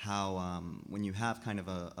how when you have kind of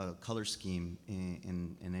a color scheme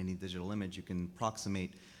in any digital image, you can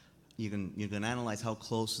approximate, you can analyze how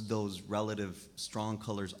close those relative strong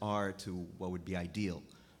colors are to what would be ideal,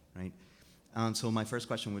 right? So my first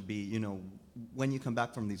question would be, when you come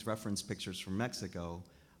back from these reference pictures from Mexico,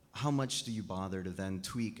 how much do you bother to then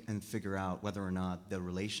tweak and figure out whether or not the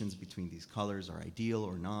relations between these colors are ideal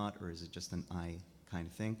or not, or is it just an eye kind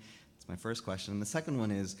of thing? That's my first question. And the second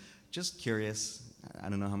one is, just curious, I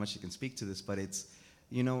don't know how much you can speak to this, but it's,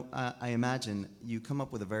 I imagine you come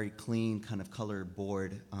up with a very clean kind of color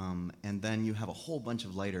board, and then you have a whole bunch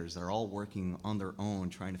of lighters that are all working on their own,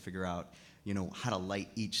 trying to figure out, how to light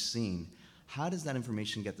each scene. How does that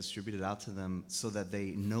information get distributed out to them so that they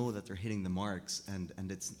know that they're hitting the marks,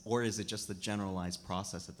 or is it just the generalized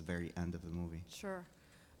process at the very end of the movie? Sure.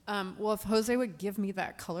 Well, if Jose would give me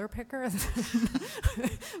that color picker,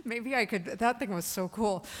 maybe I could. That thing was so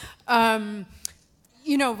cool.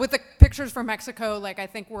 With the pictures from Mexico, like I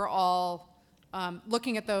think we're all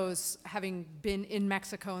looking at those, having been in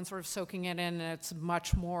Mexico and sort of soaking it in, and it's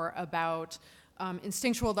much more about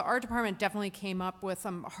instinctual. The art department definitely came up with,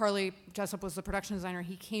 Harley Jessup was the production designer,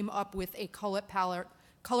 he came up with a color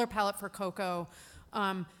palette for Coco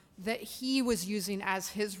that he was using as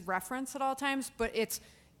his reference at all times, but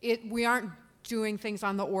we aren't doing things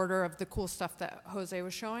on the order of the cool stuff that Jose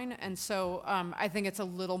was showing, and so I think it's a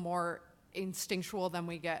little more instinctual than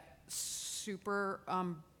we get super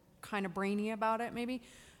kind of brainy about it, maybe.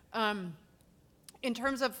 In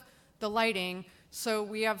terms of the lighting, so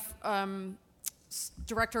we have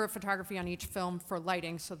director of photography on each film for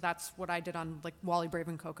lighting, so that's what I did on like Wally, Brave,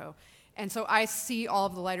 and Coco. And so I see all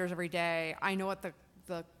of the lighters every day. I know what the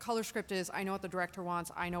color script is, I know what the director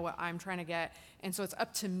wants, I know what I'm trying to get, and so it's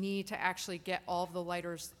up to me to actually get all of the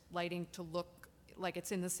lighting to look like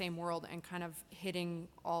it's in the same world and kind of hitting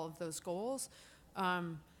all of those goals.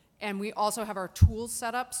 And we also have our tools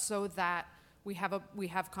set up so that we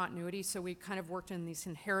have continuity, so we kind of worked in these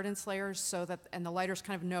inheritance layers so that, and the lighters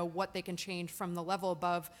kind of know what they can change from the level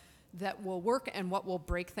above that will work and what will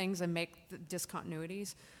break things and make the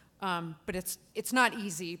discontinuities. But it's not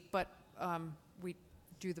easy, but we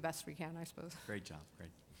do the best we can, I suppose. Great job,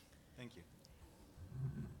 great. Thank you.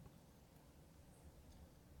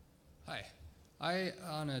 Hi. I,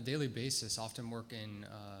 on a daily basis, often work in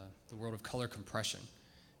the world of color compression.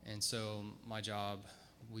 And so my job,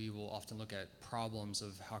 we will often look at problems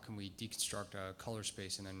of how can we deconstruct a color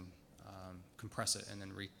space and then compress it and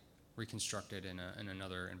then reconstruct it in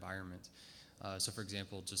another environment. So for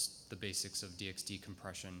example, just the basics of DXD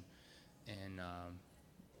compression and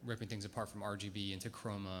ripping things apart from RGB into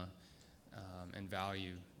chroma and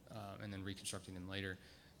value and then reconstructing them later.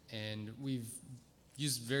 And we've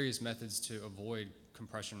used various methods to avoid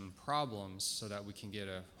compression problems so that we can get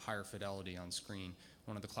a higher fidelity on screen.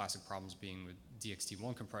 One of the classic problems being with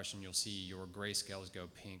DXD1 compression, you'll see your grayscales go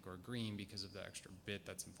pink or green because of the extra bit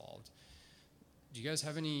that's involved. Do you guys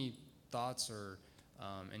have any thoughts or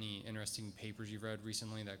any interesting papers you've read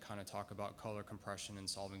recently that kind of talk about color compression and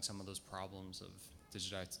solving some of those problems of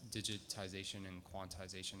digitization and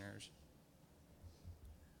quantization errors?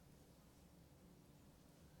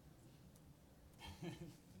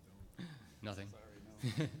 Nothing? Sorry,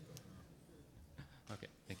 no. Okay,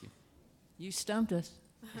 thank you. You stumped us.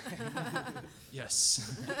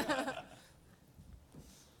 Yes.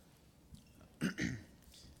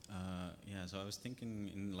 Yeah, so I was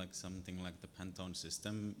thinking in like something like the Pantone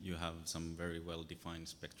system, you have some very well-defined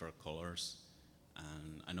spectral colors.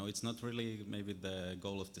 And I know it's not really maybe the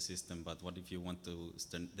goal of the system, but what if you want to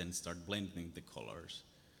then start blending the colors?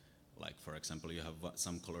 Like, for example, you have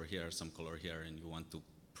some color here, and you want to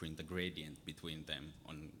print a gradient between them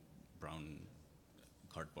on brown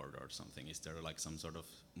cardboard or something. Is there like some sort of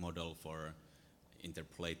model for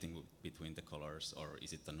interpolating between the colors, or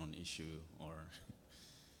is it a non-issue, or?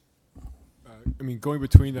 I mean, going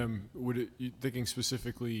between them, you thinking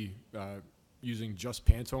specifically using just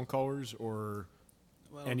Pantone colors, or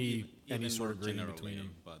Well, any even sort of more gradient between generally,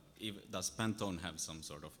 them? but does Pantone have some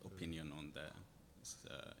sort of opinion on the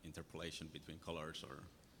interpolation between colors, or?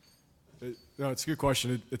 No, it's a good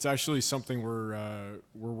question. It's actually something we're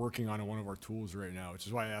working on in one of our tools right now, which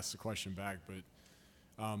is why I asked the question back. But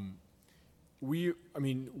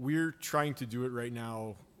we're trying to do it right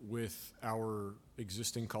now with our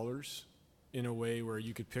existing colors in a way where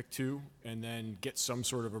you could pick two and then get some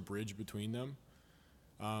sort of a bridge between them.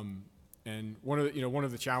 And one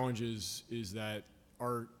of the challenges is that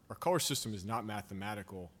our color system is not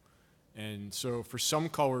mathematical, and so for some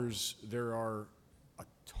colors there are a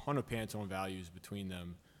ton of Pantone values between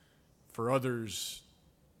them. For others,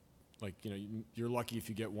 like you're lucky if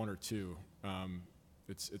you get one or two.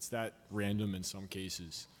 It's that random in some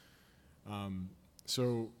cases.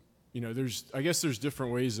 So I guess there's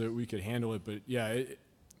different ways that we could handle it, but yeah,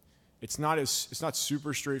 it's not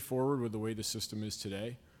super straightforward with the way the system is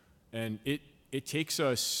today, and it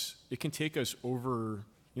can take us over.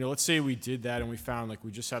 Let's say we did that and we found like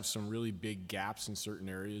we just have some really big gaps in certain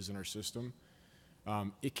areas in our system.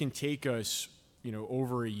 It can take us,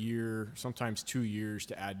 over a year, sometimes 2 years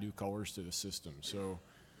to add new colors to the system. So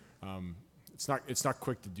it's not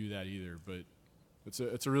quick to do that either, but it's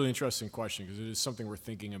a really interesting question because it is something we're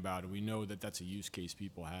thinking about, and we know that that's a use case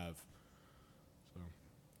people have. So,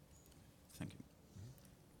 thank you.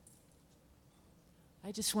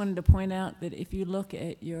 I just wanted to point out that if you look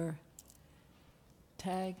at your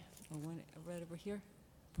tag, or one right over here,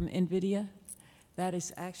 from NVIDIA, that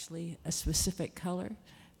is actually a specific color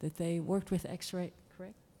that they worked with X-Rite,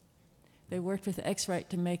 correct? They worked with X-Rite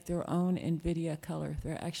to make their own NVIDIA color.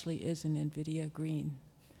 There actually is an NVIDIA green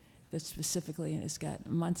that's specifically, and it's got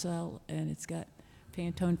Munsell and it's got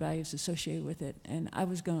Pantone values associated with it. And I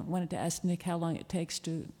wanted to ask Nick how long it takes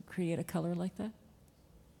to create a color like that.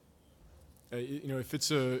 If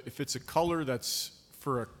it's a color that's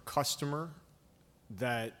for a customer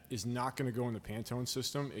that is not going to go in the Pantone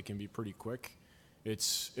system, it can be pretty quick.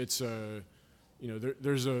 There's an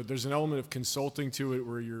element of consulting to it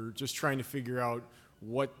where you're just trying to figure out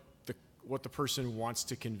what the person wants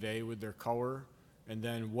to convey with their color, and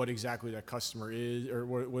then what exactly that customer is, or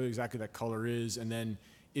what exactly that color is, and then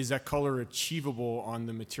is that color achievable on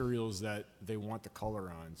the materials that they want the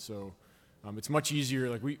color on. So it's much easier.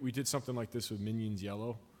 Like we did something like this with Minions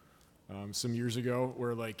Yellow some years ago,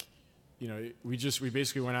 where we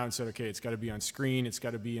basically went out and said, okay, it's got to be on screen, it's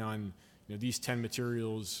got to be on these 10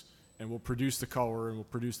 materials, and we'll produce the color and we'll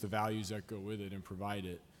produce the values that go with it and provide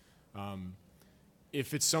it.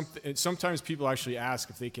 If it's something, sometimes people actually ask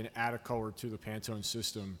if they can add a color to the Pantone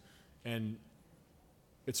system, and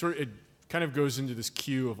it kind of goes into this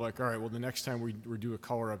queue of like, all right, well, the next time we do a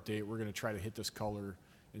color update, we're going to try to hit this color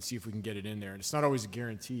and see if we can get it in there. And it's not always a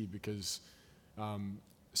guarantee because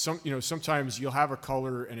sometimes you'll have a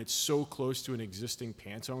color and it's so close to an existing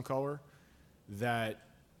Pantone color that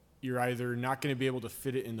you're either not going to be able to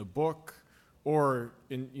fit it in the book, or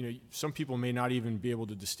some people may not even be able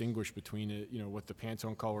to distinguish between it, what the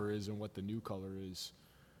Pantone color is and what the new color is.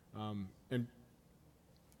 And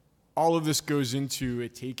all of this goes into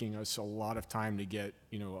it taking us a lot of time to get,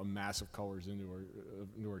 a mass of colors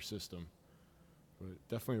into our system. But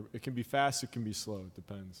definitely, it can be fast, it can be slow, it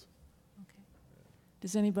depends. Okay.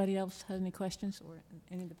 Does anybody else have any questions, or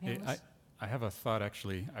any of the panelists? Hey, I have a thought,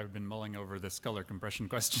 actually. I've been mulling over this color compression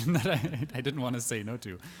question that I didn't want to say no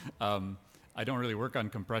to. I don't really work on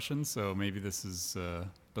compression, so maybe this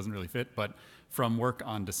doesn't really fit. But from work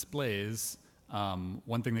on displays,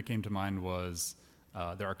 one thing that came to mind was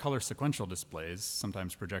there are color sequential displays.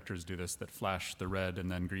 Sometimes projectors do this, that flash the red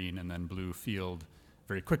and then green and then blue field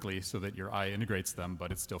very quickly so that your eye integrates them,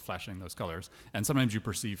 but it's still flashing those colors. And sometimes you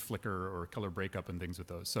perceive flicker or color breakup and things with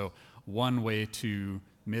those. So one way to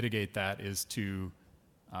mitigate that is to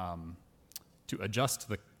adjust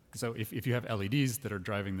the, so if you have LEDs that are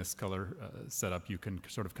driving this color setup, you can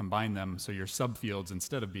sort of combine them so your subfields,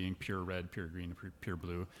 instead of being pure red, pure green, pure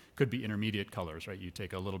blue, could be intermediate colors, right? You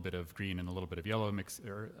take a little bit of green and a little bit of yellow,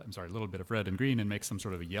 a little bit of red and green, and make some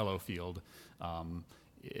sort of a yellow field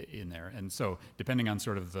in there. And so depending on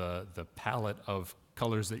sort of the palette of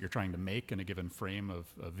colors that you're trying to make in a given frame of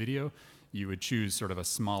video, you would choose sort of a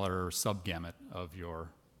smaller sub-gamut of your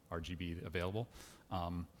RGB available.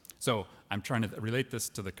 So I'm trying to relate this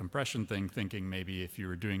to the compression thing, thinking maybe if you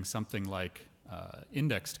were doing something like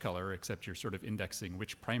indexed color, except you're sort of indexing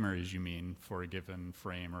which primaries you mean for a given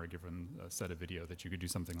frame or a given set of video, that you could do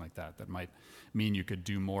something like that. That might mean you could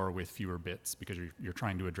do more with fewer bits because you're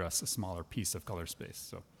trying to address a smaller piece of color space.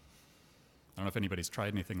 So I don't know if anybody's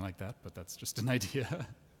tried anything like that, but that's just an idea.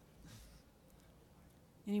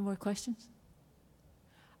 Any more questions?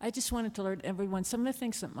 I just wanted to alert everyone, some of the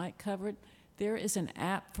things that Mike covered, there is an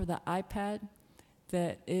app for the iPad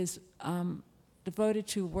that is devoted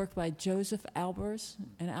to work by Joseph Albers.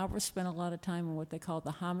 And Albers spent a lot of time on what they call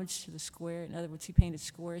the homage to the square. In other words, he painted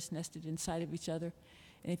squares nested inside of each other.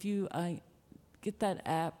 And if you get that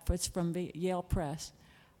app, it's from Yale Press.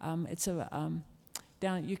 It's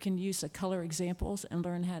you can use the color examples and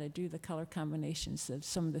learn how to do the color combinations of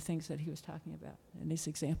some of the things that he was talking about in this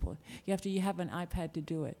example. You have an iPad to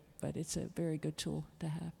do it, but it's a very good tool to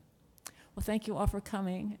have. Well, thank you all for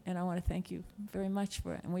coming, and I want to thank you very much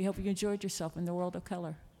for it. And we hope you enjoyed yourself in the world of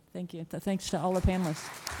color. Thank you. Thanks to all the panelists.